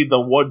he would be the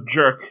one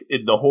jerk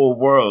in the whole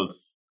world.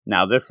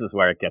 Now, this is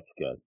where it gets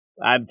good.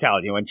 I'm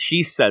telling you, when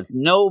she says,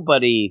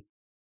 "Nobody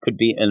could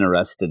be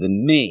interested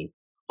in me,"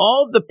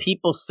 all the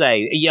people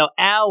say,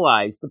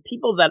 allies, the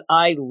people that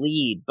I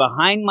lead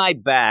behind my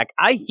back,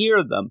 I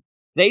hear them.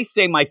 They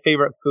say my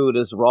favorite food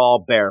is raw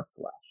bear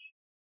flesh.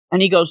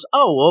 And he goes,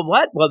 "Oh, well,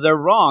 what? Well, they're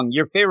wrong.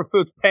 Your favorite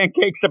food's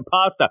pancakes and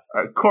pasta."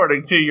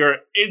 According to your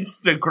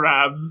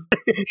Instagram.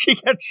 She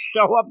gets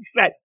so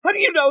upset. How do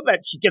you know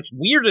that? She gets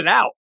weirded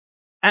out.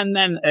 And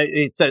then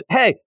it said,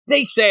 "Hey,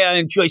 they say I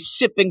enjoy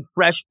sipping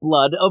fresh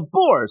blood of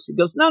boars." He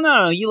goes,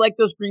 No, you like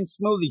those green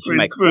smoothies you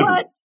make.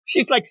 What?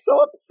 She's like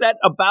so upset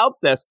about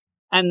this.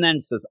 And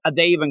then says,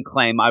 they even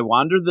claim, "I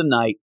wandered the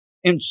night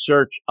in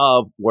search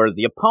of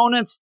worthy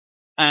opponents."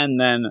 And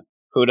then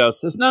Fudo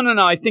says, No,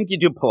 I think you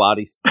do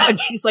Pilates. And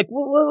she's like,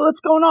 well, what's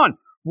going on?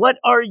 What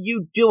are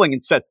you doing?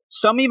 And said,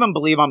 "Some even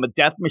believe I'm a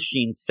death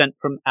machine sent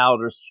from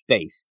outer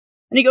space."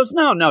 And he goes,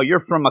 No, you're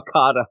from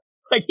Akata.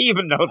 Like, he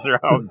even knows her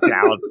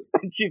hometown.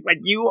 And she's like,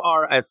 "You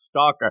are a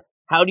stalker.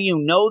 How do you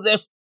know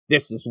this?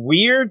 This is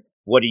weird.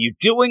 What are you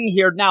doing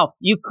here?" Now,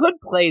 you could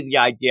play the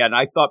idea, and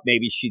I thought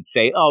maybe she'd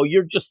say, "Oh,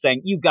 you're just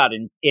saying you got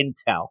an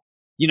intel.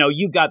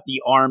 You got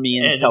the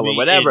army intel or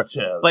whatever."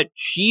 Intel. But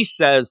she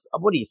says,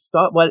 "What do you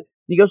start? What?"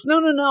 He goes,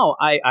 No.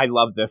 I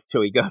love this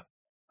too. He goes,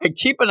 "I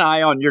keep an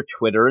eye on your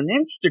Twitter and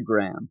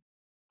Instagram.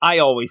 I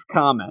always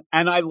comment."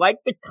 And I like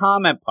the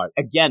comment part.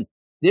 Again,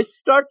 this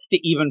starts to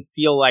even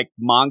feel like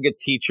manga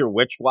teacher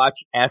Witch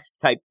Watch-esque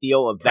type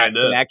deal of that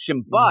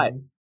connection. But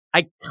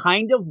I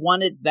kind of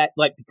wanted that,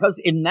 like, because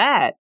in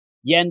that,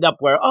 you end up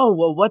where, "Oh,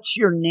 well, what's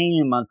your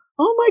name?"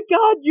 Oh my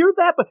God, you're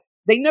that. But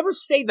they never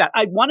say that.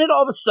 I wanted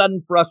all of a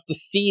sudden for us to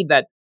see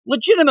that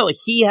legitimately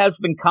he has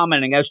been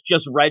commenting as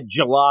just Red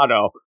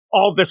Gelato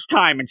all this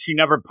time, and she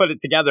never put it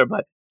together.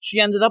 But she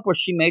ended up where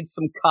she made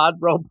some cod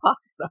roll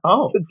pasta.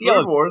 Oh,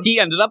 he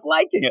ended up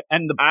liking it.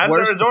 And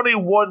there's only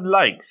one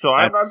like, so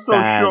I'm not so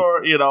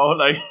sure,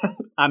 like...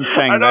 I'm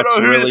saying that's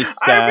really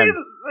sad. I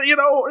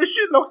mean,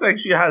 she looks like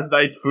she has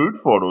nice food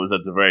photos at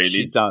the very least.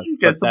 She does. She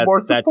gets some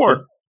more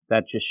support.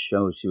 That just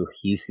shows you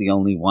he's the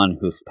only one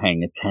who's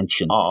paying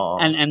attention.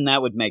 Aww. And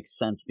that would make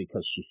sense,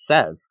 because she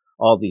says,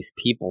 all these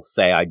people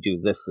say I do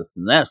this, this,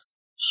 and this.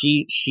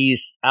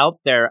 She's out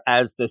there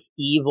as this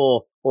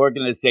evil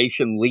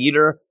organization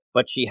leader,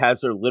 but she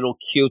has her little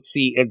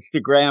cutesy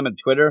Instagram and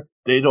Twitter.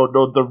 They don't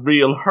know the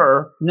real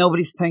her.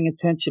 Nobody's paying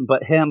attention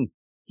but him.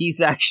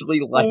 He's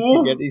actually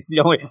liking it. He's the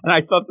only... And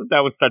I thought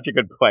that was such a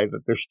good play,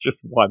 that there's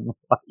just one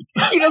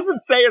like. He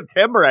doesn't say it's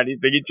him or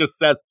anything. He just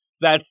says,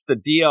 "That's the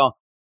deal."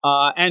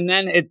 And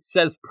then it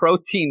says,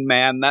 "Protein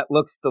Man, that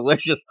looks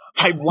delicious."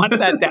 I want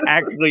that to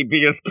actually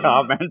be his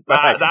comment.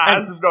 That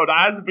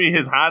has to be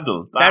his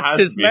handle. That's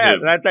his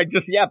man.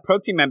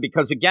 Protein Man,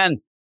 because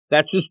again,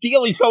 that's his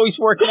deal. He's always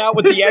working out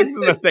with the eggs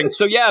and the thing.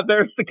 So yeah,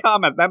 there's the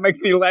comment. That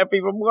makes me laugh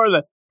even more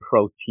than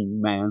Protein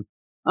Man.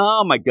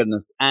 Oh my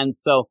goodness. And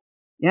so,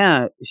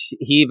 yeah,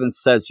 he even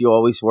says, "You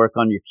always work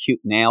on your cute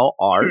nail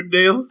art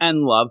and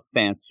love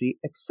fancy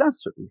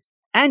accessories."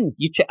 And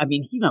he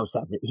knows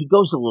that. He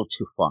goes a little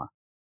too far.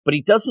 But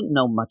he doesn't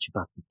know much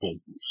about the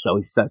dating. So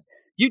he says,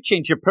 "You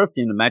change your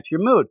perfume to match your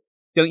mood.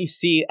 Don't you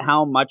see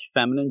how much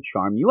feminine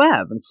charm you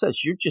have?" And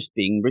says, "You're just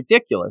being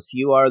ridiculous.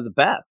 You are the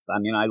best. I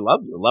mean, I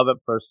love you. Love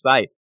at first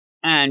sight."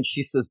 And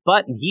she says,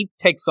 "But," and he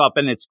takes off,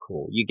 and it's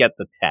cool. You get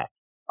the tech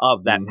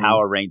of that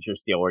Power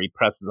Rangers deal where he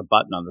presses a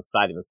button on the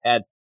side of his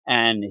head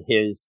and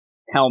his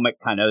helmet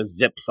kind of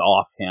zips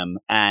off him.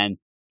 And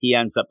he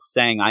ends up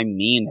saying, "I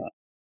mean it.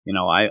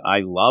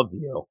 I love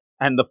you."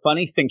 And the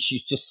funny thing,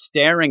 she's just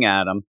staring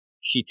at him.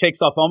 She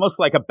takes off almost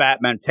like a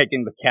Batman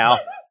taking the cowl.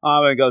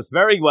 And goes,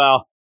 "Very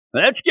well.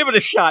 let's give it a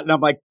shot. And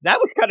I'm like, that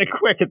was kind of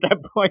quick at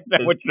that point.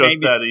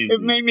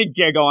 It made me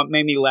giggle. It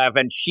made me laugh.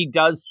 And she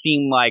does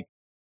seem like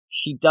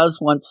she does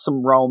want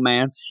some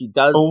romance. She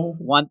does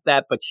want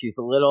that, but she's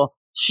a little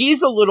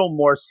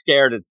more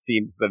scared, it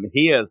seems, than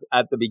he is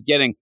at the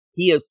beginning.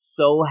 He is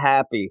so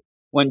happy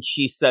when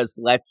she says,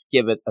 let's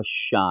give it a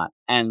shot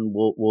and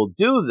we'll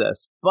do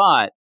this.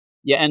 But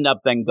you end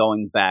up then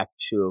going back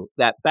to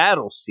that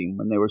battle scene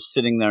when they were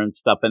sitting there and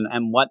stuff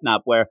and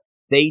whatnot, where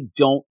they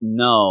don't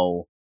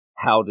know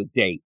how to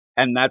date.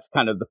 And that's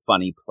kind of the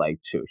funny play,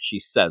 too. She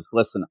says,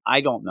 listen,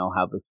 I don't know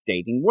how this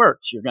dating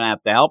works. You're going to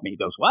have to help me. He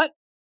goes, what?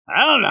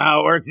 I don't know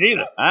how it works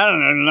either. I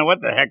don't know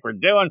what the heck we're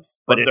doing.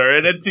 But they're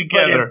in it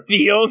together. It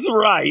feels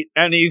right.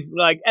 And he's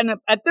like, and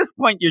at this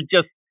point, you're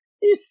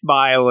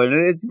smiling.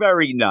 And it's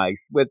very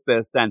nice with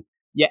this. And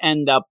you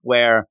end up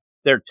where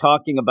they're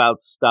talking about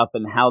stuff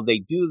and how they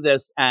do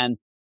this. And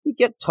you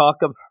get talk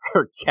of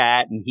her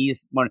cat.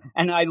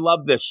 And I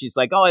love this. She's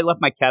like, oh, I left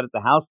my cat at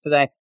the house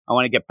today. I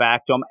want to get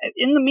back to him.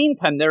 In the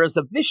meantime, there is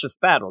a vicious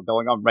battle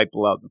going on right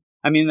below them.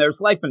 I mean, there's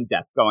life and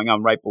death going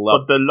on right below.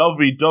 But the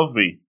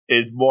lovey-dovey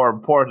is more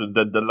important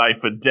than the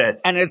life and death.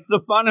 And it's the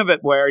fun of it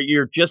where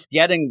you're just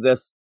getting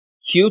this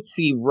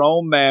cutesy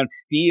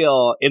romance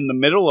deal in the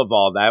middle of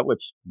all that, which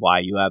is why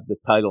you have the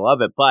title of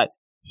it. But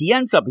he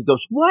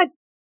goes, what?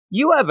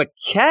 You have a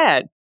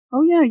cat?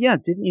 Oh, yeah.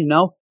 Didn't you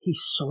know?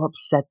 He's so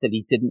upset that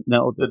he didn't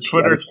know that the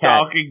Twitter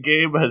stalking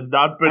game has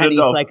not been and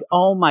enough. He's like,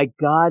 oh my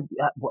God,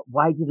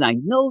 why didn't I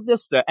know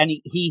this? And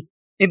he,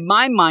 in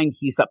my mind,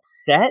 he's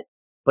upset,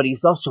 but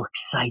he's also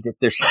excited.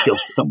 There's still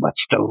so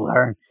much to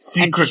learn.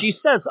 Secrets. And she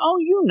says, oh,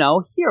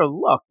 here,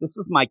 look, this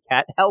is my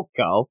cat,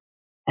 Helco.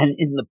 And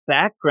in the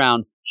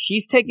background,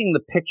 she's taking the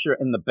picture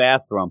in the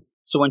bathroom.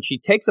 So when she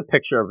takes a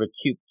picture of a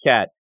cute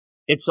cat,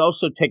 it's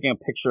also taking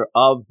a picture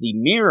of the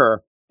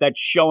mirror that's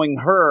showing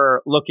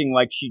her looking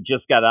like she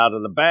just got out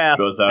of the bath.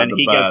 And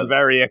he gets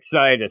very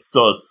excited.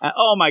 Sus.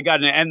 Oh, my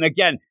God. And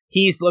again,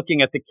 he's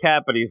looking at the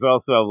cat, but he's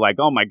also like,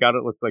 oh, my God,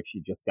 it looks like she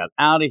just got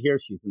out of here.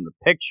 She's in the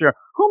picture.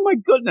 Oh, my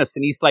goodness.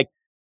 And he's like,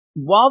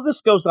 while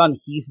this goes on,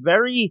 he's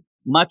very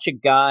much a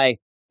guy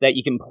that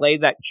you can play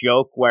that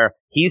joke where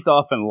he's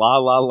off in La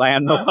La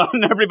Land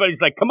and everybody's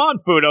like, come on,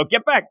 Fudo,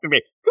 get back to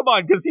me. Come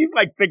on, because he's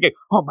like thinking,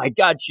 oh my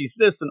God, she's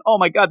this, and oh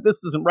my God,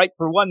 this isn't right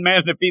for one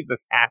man to be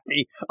this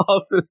happy,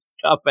 all this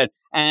stuff,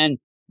 and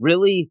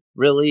really,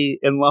 really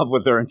in love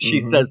with her. And she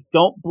says,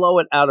 don't blow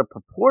it out of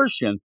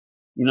proportion.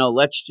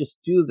 Let's just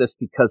do this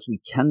because we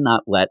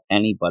cannot let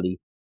anybody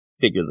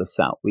figure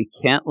this out. We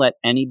can't let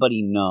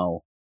anybody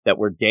know that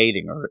we're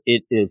dating or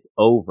it is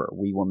over.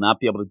 We will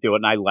not be able to do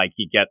it. And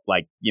you get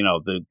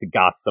the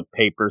gossip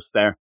papers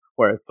there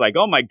where it's like,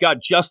 oh my God,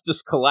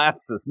 justice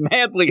collapses,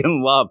 madly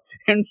in love,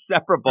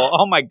 inseparable.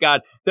 Oh my God,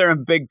 they're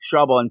in big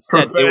trouble. And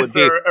said Professor it would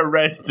be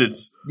arrested.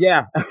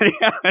 Yeah.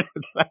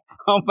 It's like,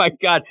 oh my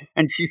God.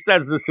 And she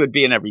says this would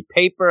be in every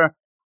paper.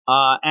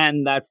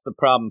 And that's the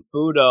problem.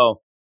 Fudo,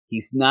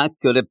 he's not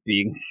good at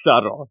being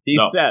subtle. He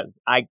says,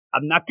 I'm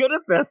not good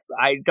at this.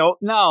 I don't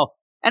know.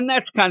 And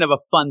that's kind of a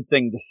fun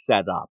thing to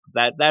set up.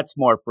 That's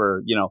more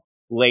for,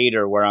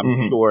 later where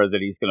I'm sure that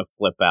he's going to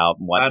flip out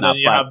and whatnot. And then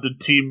you have the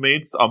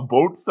teammates on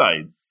both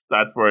sides.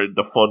 That's where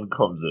the fun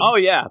comes in. Oh,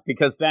 yeah,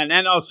 because then,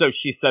 and also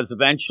she says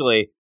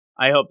eventually,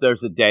 I hope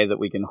there's a day that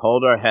we can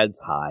hold our heads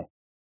high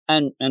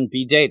and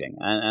be dating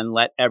and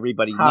let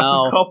everybody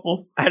know.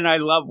 Couple. And I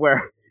love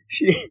where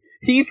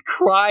he's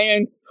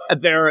crying.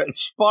 There are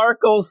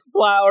sparkles,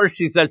 flowers.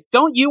 She says,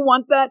 don't you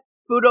want that,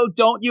 Fudo?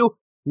 Don't you?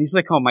 And he's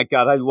like, oh my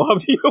God, I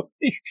love you.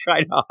 He's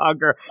trying to hug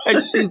her.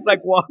 And she's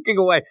like walking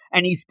away.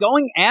 And he's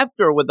going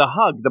after her with a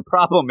hug. The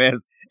problem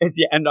is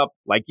you end up,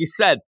 like you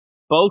said,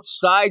 both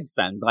sides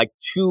then, like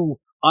two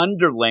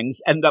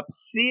underlings end up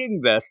seeing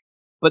this.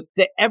 But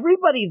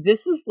everybody,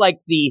 this is like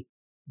the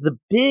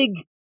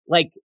big,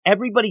 like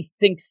everybody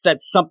thinks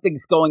that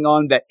something's going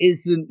on that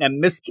isn't,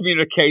 and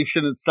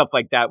miscommunication and stuff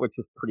like that, which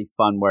is pretty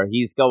fun where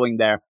he's going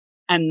there.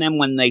 And then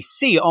when they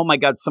see, oh my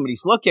God,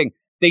 somebody's looking,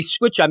 they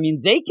switch. I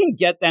mean, they can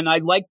get, and I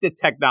like the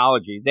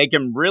technology. They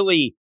can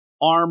really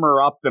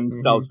armor up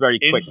themselves very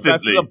quick. Instantly.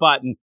 Press the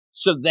button.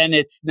 So then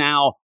it's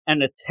now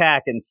an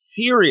attack. And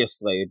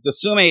seriously,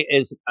 Dosume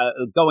is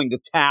going to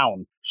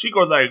town. She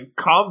goes like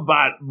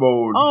combat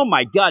mode. Oh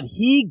my God.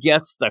 He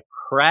gets the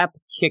crap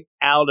kicked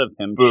out of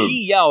him. Boom.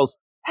 She yells,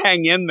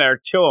 hang in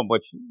there to him,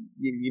 which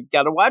you've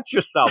got to watch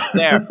yourself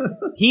there.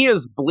 He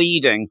is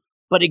bleeding.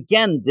 But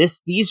again,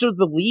 these are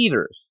the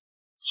leaders.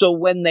 So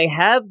when they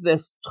have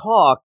this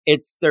talk,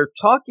 they're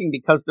talking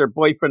because they're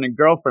boyfriend and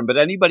girlfriend, but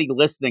anybody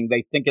listening,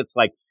 they think it's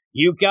like,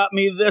 you got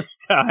me this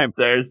time.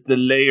 There's the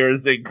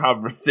layers in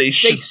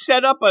conversation. They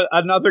set up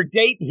another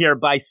date here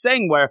by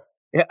saying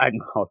I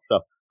know,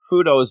 so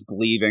Fudo is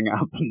bleeding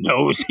out the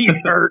nose.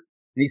 He's hurt.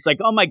 And he's like,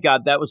 oh my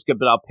God, that was good,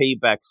 but I'll pay you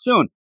back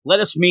soon.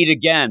 Let us meet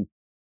again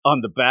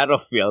on the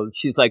battlefield.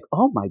 She's like,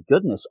 oh my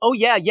goodness. Oh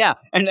yeah.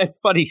 And it's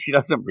funny. She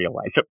doesn't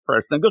realize it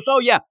first and goes, oh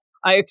yeah.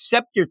 I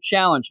accept your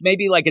challenge.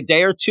 Maybe like a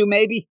day or two,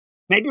 maybe.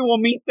 Maybe we'll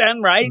meet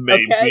then, right?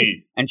 Maybe.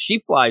 Okay. And she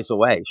flies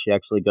away. She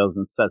actually goes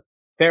and says,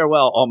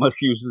 farewell,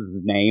 almost uses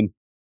his name.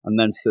 and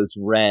then says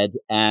red,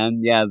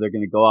 and yeah, they're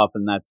going to go off,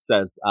 and that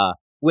says,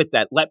 with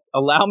that,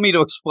 allow me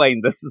to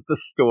explain. This is the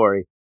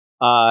story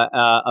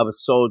of a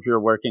soldier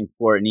working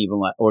for an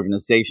evil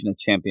organization, a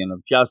champion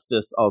of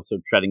justice, also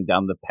treading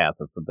down the path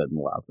of forbidden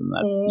love, and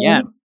that's the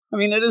end. I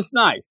mean, it is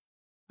nice.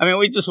 I mean,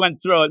 we just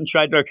went through it and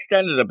tried to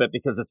extend it a bit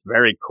because it's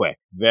very quick,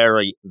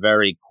 very,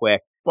 very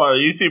quick. Well,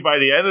 you see, by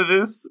the end of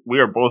this, we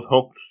are both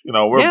hooked. You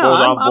know, we're both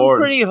on board.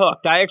 I'm pretty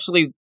hooked. I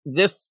actually,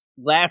 this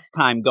last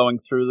time going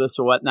through this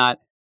or whatnot,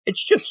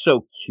 it's just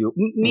so cute.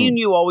 Me and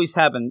you always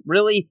haven't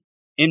really,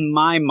 in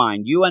my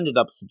mind, you ended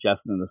up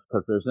suggesting this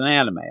because there's an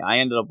anime. I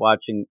ended up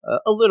watching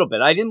a little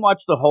bit. I didn't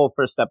watch the whole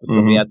first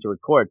episode we had to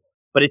record,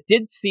 but it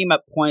did seem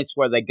at points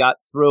where they got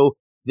through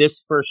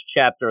this first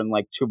chapter in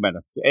like 2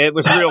 minutes. It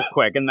was real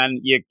quick, and then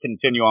you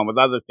continue on with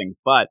other things.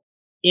 But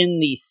in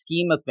the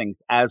scheme of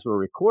things, as we're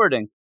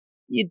recording,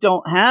 you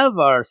don't have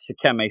our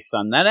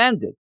Sakeme-san. That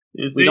ended.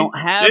 We don't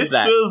have this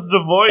that. This fills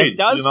the void. It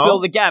does fill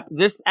the gap.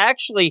 This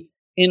actually,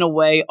 in a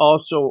way,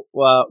 also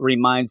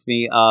reminds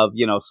me of,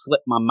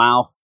 Slip My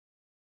Mouth,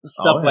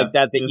 stuff like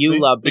that you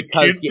love.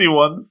 Because the cutesy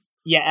ones.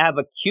 You have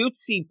a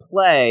cutesy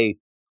play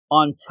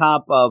on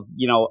top of,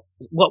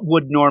 what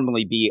would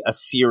normally be a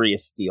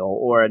serious deal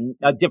or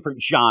a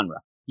different genre.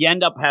 You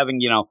end up having,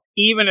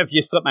 even if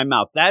you Slip My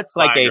Mouth, that's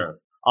like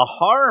a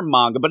horror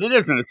manga, but it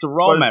isn't. It's a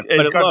romance.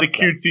 It's got the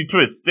cutesy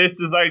twist. This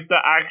is like the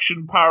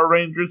action Power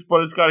Rangers,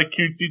 but it's got a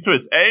cutesy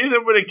twist.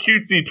 Anything with a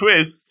cutesy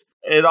twist,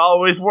 it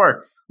always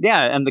works.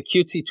 Yeah, and the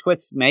cutesy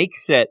twist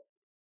makes it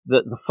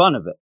the fun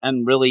of it,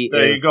 and really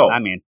there you go. I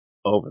mean,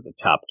 over the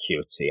top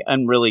cutesy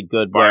and really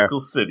good. Sparkle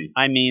City.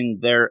 I mean,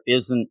 there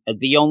isn't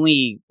the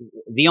only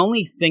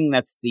thing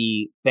that's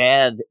the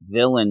bad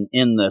villain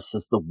in this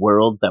is the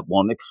world that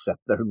won't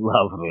accept their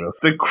love.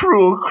 The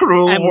cruel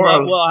and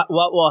world.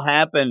 What will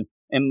happen?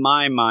 In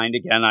my mind,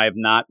 again, I have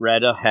not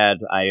read ahead,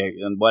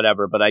 and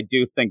whatever, but I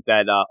do think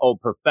that old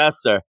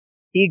professor,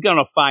 he's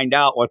gonna find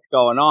out what's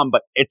going on,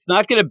 but it's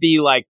not gonna be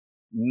like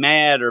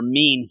mad or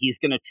mean. He's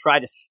gonna try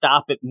to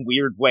stop it in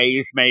weird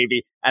ways,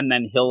 maybe, and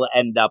then he'll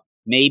end up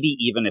maybe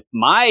even if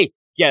my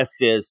guess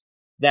is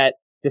that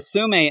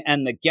Tsume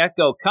and the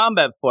Gecko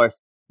Combat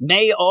Force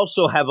may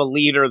also have a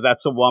leader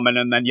that's a woman,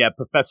 and then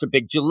Professor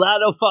Big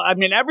Gelato. I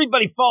mean,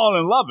 everybody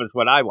falling in love is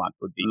what I want.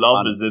 Would be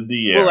love fun. Is in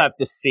the air. We'll have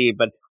to see,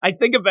 but I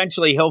think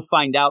eventually he'll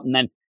find out, and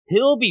then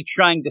he'll be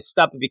trying to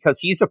stop it because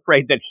he's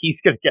afraid that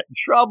he's going to get in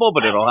trouble.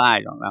 But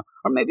I don't know,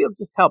 or maybe he'll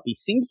just help. He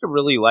seems to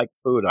really like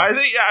food. I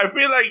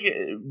feel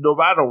like no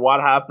matter what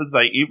happens,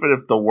 like even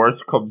if the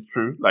worst comes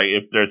true, like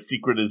if their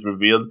secret is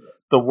revealed,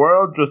 the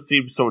world just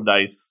seems so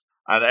nice.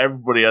 And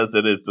everybody else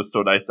it is just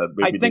so nice that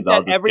maybe I think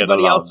that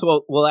everybody else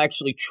will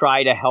actually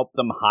try to help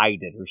them hide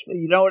it, or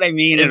you know what I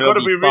mean. It's going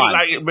to be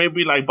really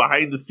maybe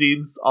behind the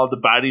scenes, all the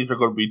baddies are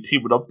going to be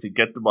teaming up to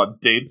get them on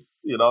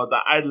dates.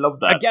 I love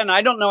that. Again,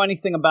 I don't know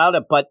anything about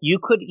it, but you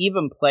could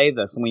even play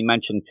this, and we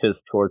mentioned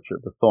Tis Torture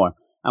before,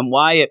 and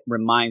why it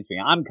reminds me.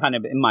 I'm kind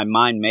of in my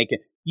mind making.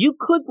 You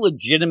could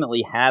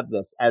legitimately have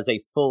this as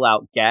a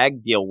full-out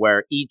gag deal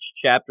where each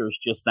chapter is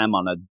just them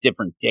on a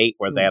different date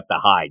where they have to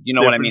hide. You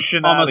know what I mean?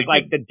 Almost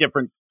like the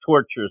different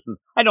tortures. And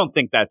I don't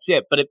think that's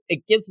it, but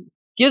it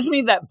gives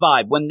me that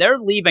vibe when they're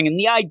leaving, and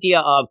the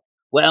idea of,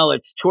 well,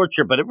 it's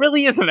torture, but it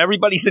really isn't.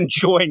 Everybody's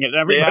enjoying it.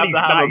 Everybody's they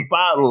have to have a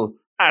battle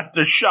at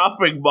the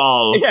shopping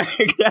mall. Yeah,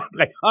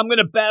 exactly. I'm going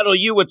to battle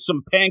you with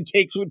some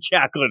pancakes with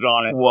chocolate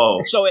on it. Whoa.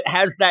 So it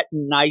has that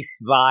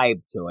nice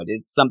vibe to it.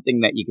 It's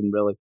something that you can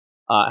really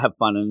have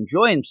fun and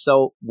enjoy. And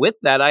so with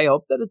that, I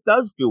hope that it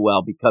does do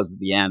well because of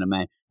the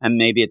anime, and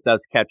maybe it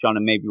does catch on,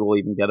 and maybe we'll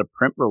even get a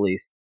print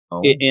release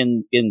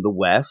in the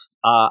West.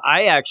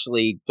 I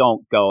actually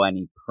don't go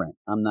any print.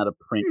 I'm not a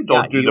print guy.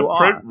 You don't do the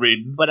print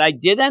readings. But I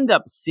did end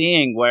up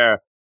seeing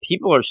where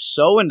people are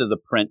so into the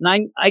print,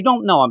 and I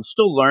don't know. I'm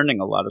still learning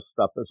a lot of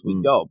stuff as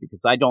we go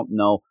because I don't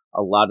know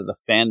a lot of the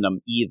fandom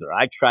either.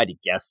 I try to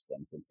guess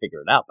things and figure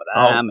it out, but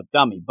I'm a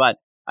dummy. But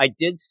I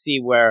did see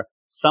where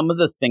some of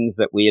the things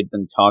that we had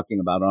been talking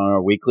about on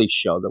our weekly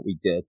show that we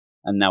did,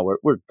 and now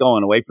we're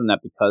going away from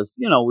that because,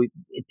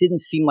 it didn't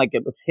seem like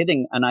it was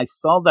hitting. And I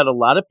saw that a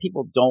lot of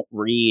people don't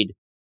read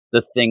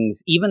the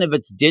things, even if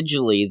it's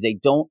digitally, they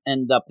don't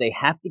end up, they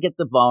have to get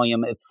the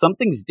volume. If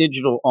something's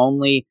digital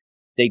only,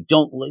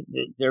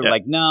 they're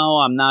like, no,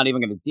 I'm not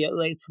even going to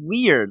deal. It's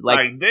weird.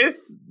 Like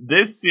this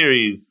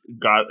series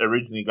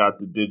originally got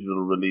the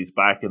digital release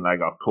back in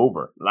like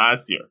October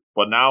last year,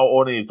 but now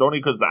it's only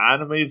because the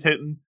anime is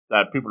hitting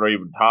that people are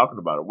even talking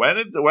about it.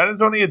 When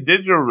it's only a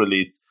digital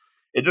release,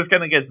 it just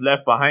kind of gets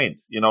left behind.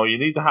 You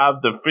need to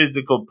have the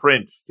physical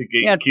print to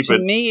keep it. To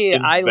me,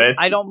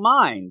 I don't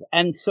mind.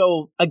 And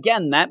so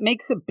again, that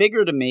makes it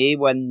bigger to me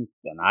when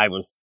I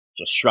was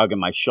just shrugging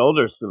my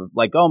shoulders,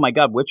 like, oh my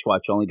God, Witch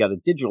Watch only got a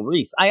digital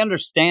release. I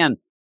understand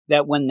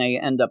that when they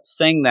end up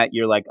saying that,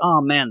 you're like,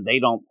 oh man, they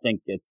don't think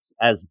it's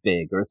as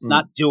big or it's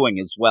not doing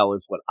as well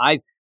as what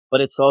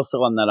but it's also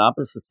on that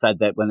opposite side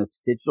that when it's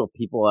digital,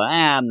 people are,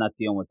 I'm not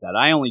dealing with that.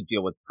 I only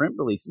deal with print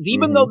releases.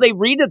 Even though they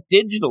read it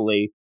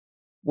digitally,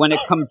 when it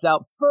comes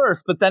out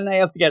first, but then they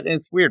have to get.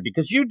 It's weird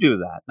because you do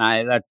that.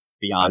 That's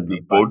beyond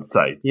me. Both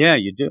sides. Yeah,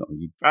 you do.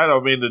 I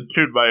don't mean to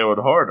toot my own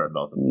horn or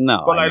nothing.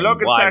 No, but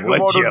look at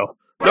Sakamoto.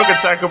 Look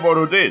at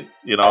Sakamoto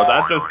Days.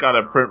 That just got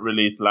a print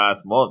release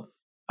last month.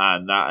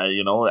 And,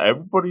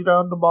 everybody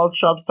down the mall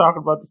shop's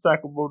talking about the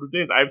Sakamoto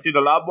Days. I've seen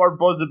a lot more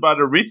buzz about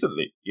it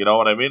recently. You know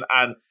what I mean?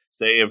 And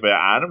say if an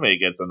anime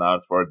gets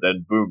announced for it,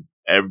 then boom.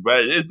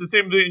 Everybody. It's the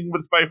same thing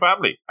with Spy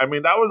Family. I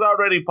mean, that was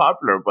already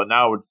popular, but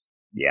now it's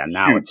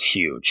it's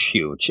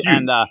huge.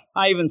 And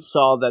I even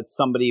saw that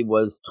somebody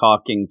was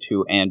talking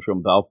to Andrew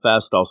in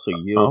Belfast, also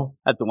you,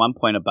 at the one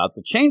point about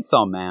the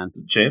Chainsaw Man.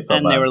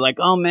 And they were like,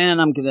 oh,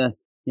 man, I'm going to...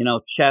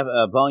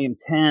 volume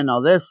 10,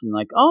 all this, and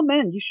like, oh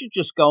man, you should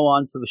just go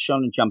on to the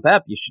Shonen Jump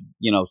app. You should,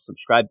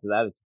 subscribe to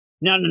that.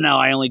 No,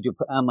 I only do.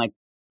 I'm like,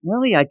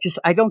 really?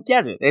 I don't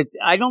get it.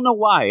 I don't know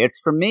why. It's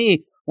for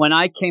me, when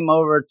I came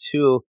over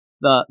to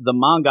the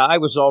manga, I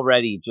was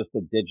already just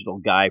a digital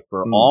guy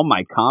for all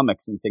my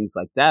comics and things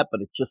like that,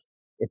 but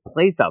it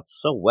plays out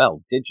so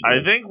well digitally.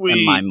 I think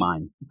in my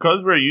mind, because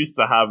we're used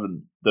to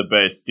having the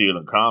best deal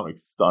in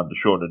comics on the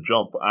Shonen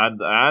Jump and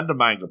the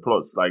Manga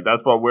Plus, like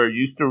that's what we're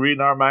used to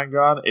reading our manga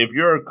on. If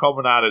you're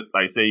coming at it,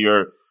 like say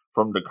you're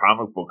from the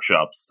comic book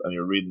shops and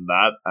you're reading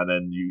that, and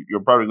then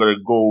you're probably going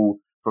to go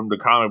from the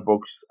comic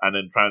books and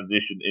then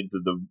transition into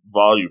the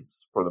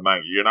volumes for the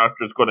manga. You're not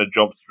just going to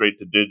jump straight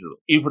to digital,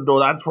 even though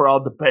that's where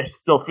all the best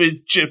stuff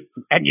is, Chip.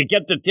 And you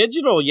get the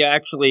digital, you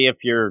actually, if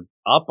you're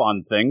up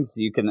on things,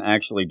 you can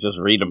actually just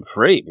read them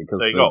free because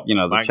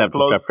the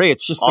chapters are free.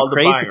 It's just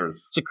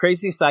it's the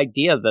craziest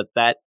idea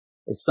that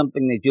is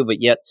something they do, but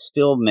yet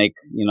still make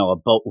a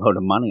boatload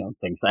of money on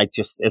things.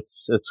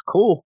 It's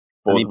cool.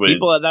 Both ways.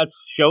 People, that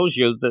shows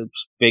you the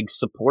big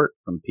support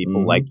from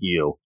people like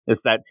you.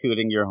 Is that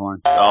tooting your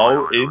horn?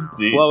 Oh,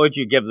 indeed. What would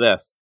you give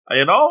this?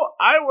 I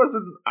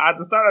wasn't at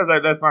the start. I was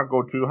like, let's not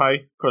go too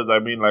high because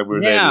we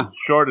were saying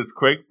short is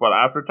quick. But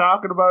after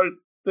talking about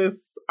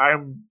this,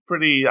 I'm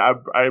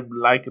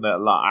liking it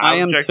a lot. I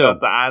haven't checked out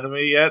the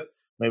anime yet.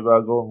 Maybe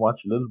I'll go and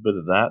watch a little bit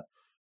of that.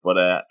 But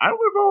I'm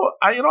gonna go.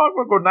 I'm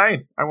gonna go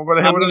 9. I'm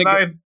gonna hit with a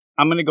 9.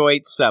 I'm gonna go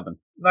 8.7.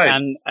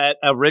 Nice. And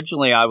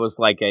originally I was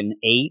like an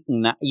 8,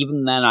 and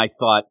even then I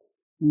thought,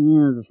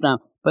 it's not.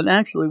 But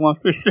actually,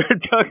 once we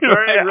started talking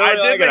about it, I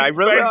didn't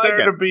expect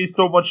there to be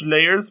so much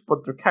layers, but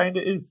there kind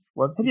of is.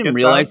 I didn't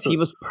realize he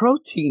was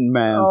Protein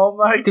Man. Oh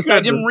my goodness. Because I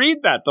didn't read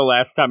that the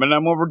last time, and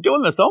then when we're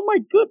doing this, oh my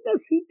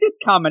goodness, he did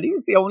comment. He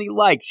was the only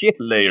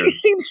She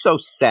seems so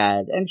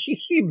sad, and she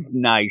seems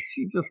nice.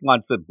 She just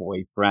wants a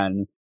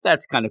boyfriend.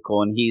 That's kind of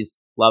cool, and he's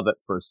love at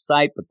first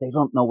sight, but they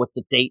don't know what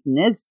the dating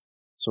is,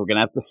 so we're going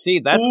to have to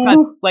see. That's kind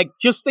of like,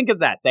 just think of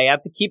that. They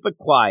have to keep it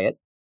quiet.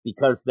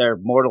 Because they're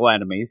mortal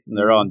enemies and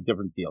they're on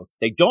different deals.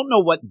 They don't know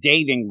what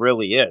dating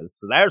really is.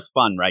 So there's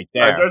fun right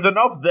there. There's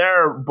enough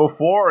there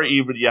before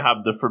even you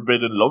have the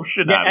forbidden love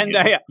shenanigans.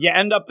 And you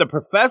end up, the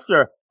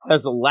professor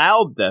has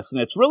allowed this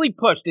and it's really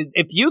pushed.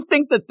 If you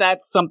think that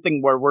that's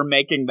something where we're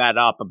making that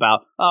up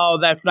about,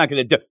 that's not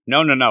going to do.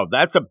 No.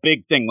 That's a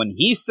big thing. When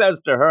he says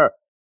to her,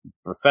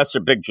 Professor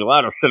Big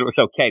Gelato said it was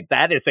okay.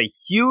 That is a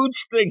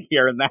huge thing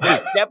here. And that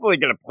is definitely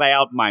going to play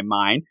out in my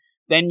mind.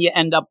 Then you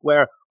end up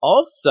where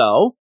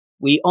also...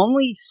 we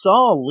only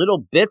saw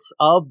little bits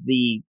of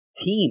the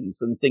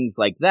teams and things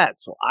like that.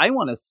 So I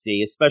want to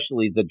see,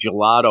 especially the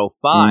Gelato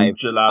 5.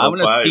 I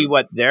want to see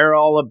what they're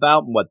all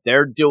about and what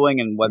they're doing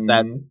and what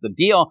that's the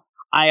deal.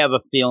 I have a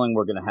feeling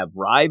we're going to have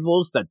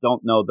rivals that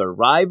don't know they're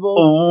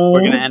rivals.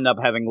 We're going to end up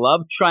having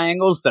love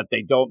triangles that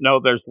they don't know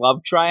there's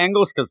love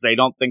triangles because they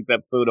don't think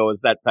that Fudo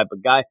is that type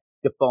of guy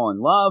to fall in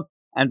love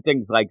and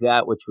things like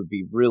that, which would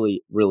be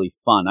really, really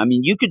fun. I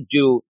mean, you could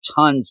do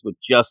tons with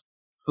just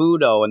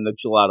Fudo and the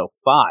Gelato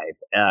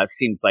 5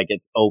 seems like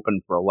it's open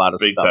for a lot of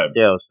big stuff time.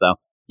 Too. So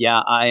yeah,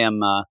 I am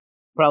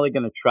probably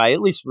going to try at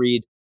least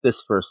read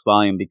this first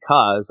volume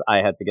because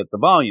I had to get the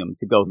volume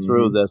to go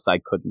through this. I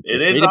couldn't.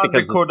 Just it is read on the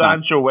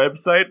Kodansha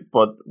website,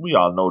 but we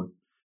all know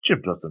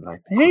Chip doesn't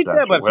like the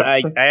Kodansha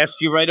website. I asked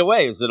you right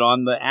away, is it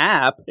on the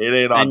app? It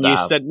ain't on the app. And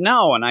you said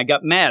no, and I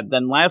got mad.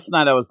 Then last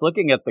night I was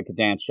looking at the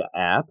Kodansha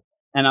app,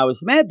 and I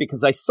was mad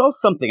because I saw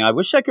something. I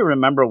wish I could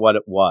remember what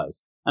it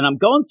was. And I'm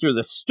going through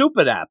the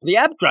stupid app. The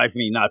app drives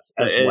me nuts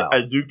as well.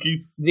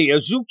 The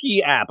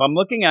Azuki app. I'm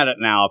looking at it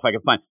now if I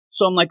can find.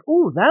 So I'm like,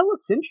 ooh, that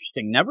looks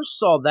interesting. Never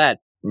saw that.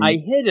 I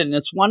hit it, and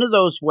it's one of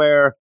those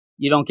where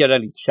you don't get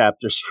any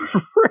chapters for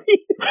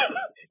free.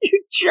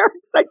 You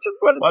jerks. I just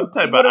wanted to see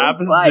type what of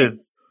app is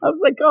this? I was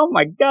like, oh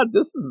my God,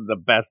 this is the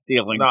best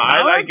deal in comics.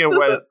 I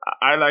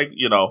like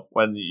it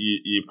when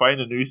you find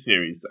a new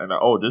series and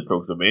this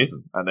looks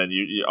amazing. And then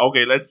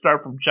okay, let's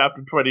start from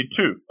chapter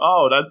 22.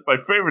 Oh, that's my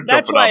favorite.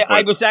 That's why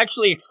I was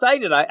actually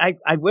excited.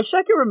 I wish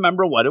I could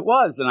remember what it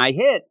was. And I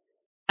hit,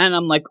 and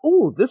I'm like,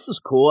 oh, this is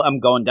cool. I'm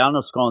going down,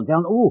 I'm scrolling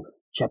down. Oh,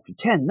 chapter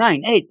 10,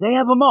 9, 8, they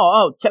have them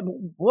all.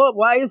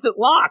 Why is it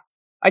locked?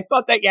 I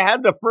thought that you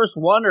had the first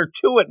 1 or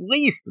 2 at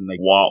least. And they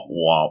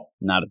wow.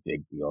 Not a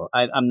big deal.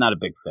 I'm not a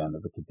big fan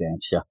of the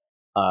Kodansha.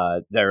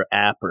 their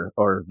app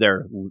or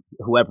their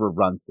whoever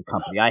runs the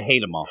company. I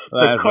hate them all.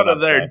 The cut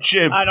of their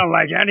jib. I don't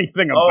like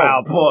anything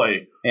about them. Oh,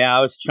 boy. Yeah,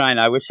 I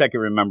wish I could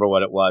remember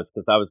what it was,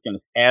 because I was going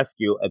to ask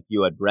you if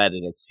you had read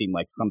it. It seemed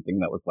like something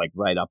that was like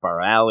right up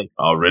our alley.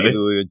 Oh, really? Maybe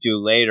we would do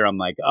later. I'm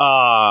like,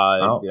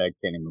 I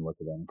can't even look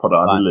at it. Put it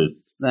on the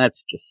list.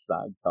 That's just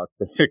side talk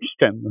to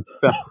extend this.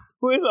 So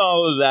with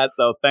all of that,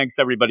 though, thanks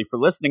everybody for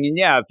listening. And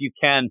yeah, if you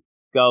can,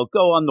 go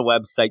on the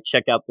website,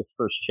 check out this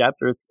first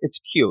chapter. It's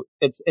cute.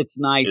 It's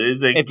nice. It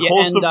is a if you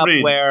end up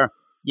read. where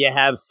you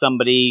have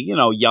somebody,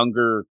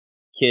 younger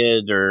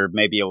kid or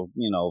maybe a,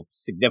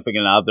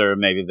 significant other,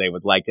 maybe they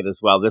would like it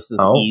as well. This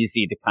is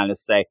easy to kind of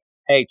say,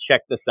 hey,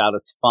 check this out.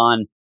 It's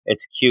fun.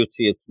 It's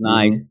cutesy. It's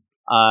nice.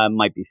 It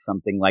might be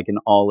something like an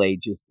all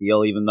ages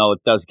deal, even though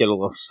it does get a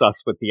little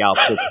sus with the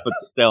outfits, but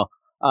still,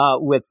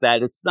 with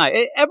that, it's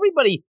nice.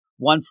 Everybody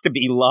wants to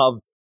be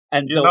loved.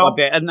 And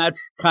and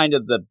that's kind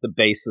of the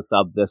basis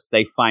of this.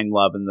 They find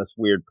love in this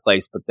weird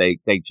place, but they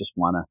just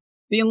want to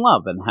be in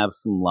love and have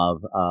some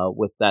love.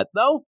 With that,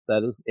 though,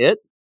 that is it.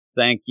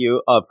 Thank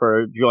you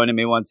for joining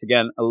me once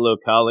again,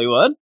 Luke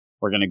Hollywood.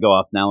 We're going to go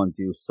off now and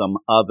do some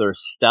other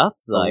stuff,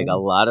 like a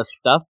lot of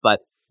stuff. But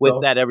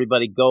with that,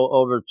 everybody go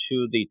over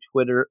to the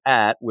Twitter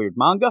at Weird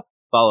Manga.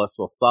 Follow us.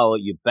 We'll follow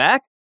you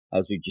back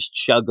as we just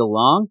chug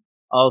along.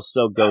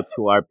 Also go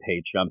to our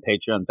Patreon,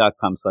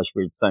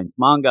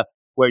 patreon.com/WeirdScienceManga,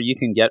 where you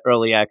can get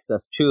early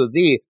access to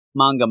the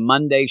Manga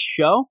Monday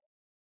show,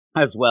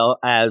 as well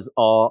as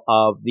all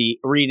of the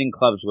reading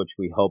clubs, which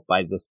we hope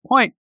by this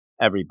point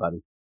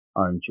everybody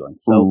are enjoying.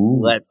 So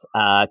let's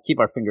keep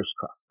our fingers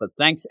crossed. But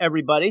thanks,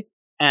 everybody,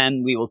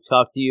 and we will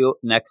talk to you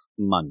next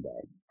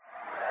Monday.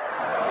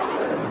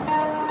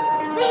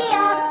 We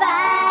are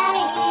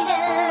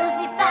fighters,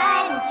 we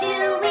fight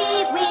until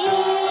we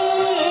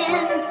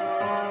win.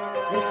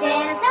 We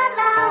stand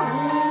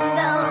alone.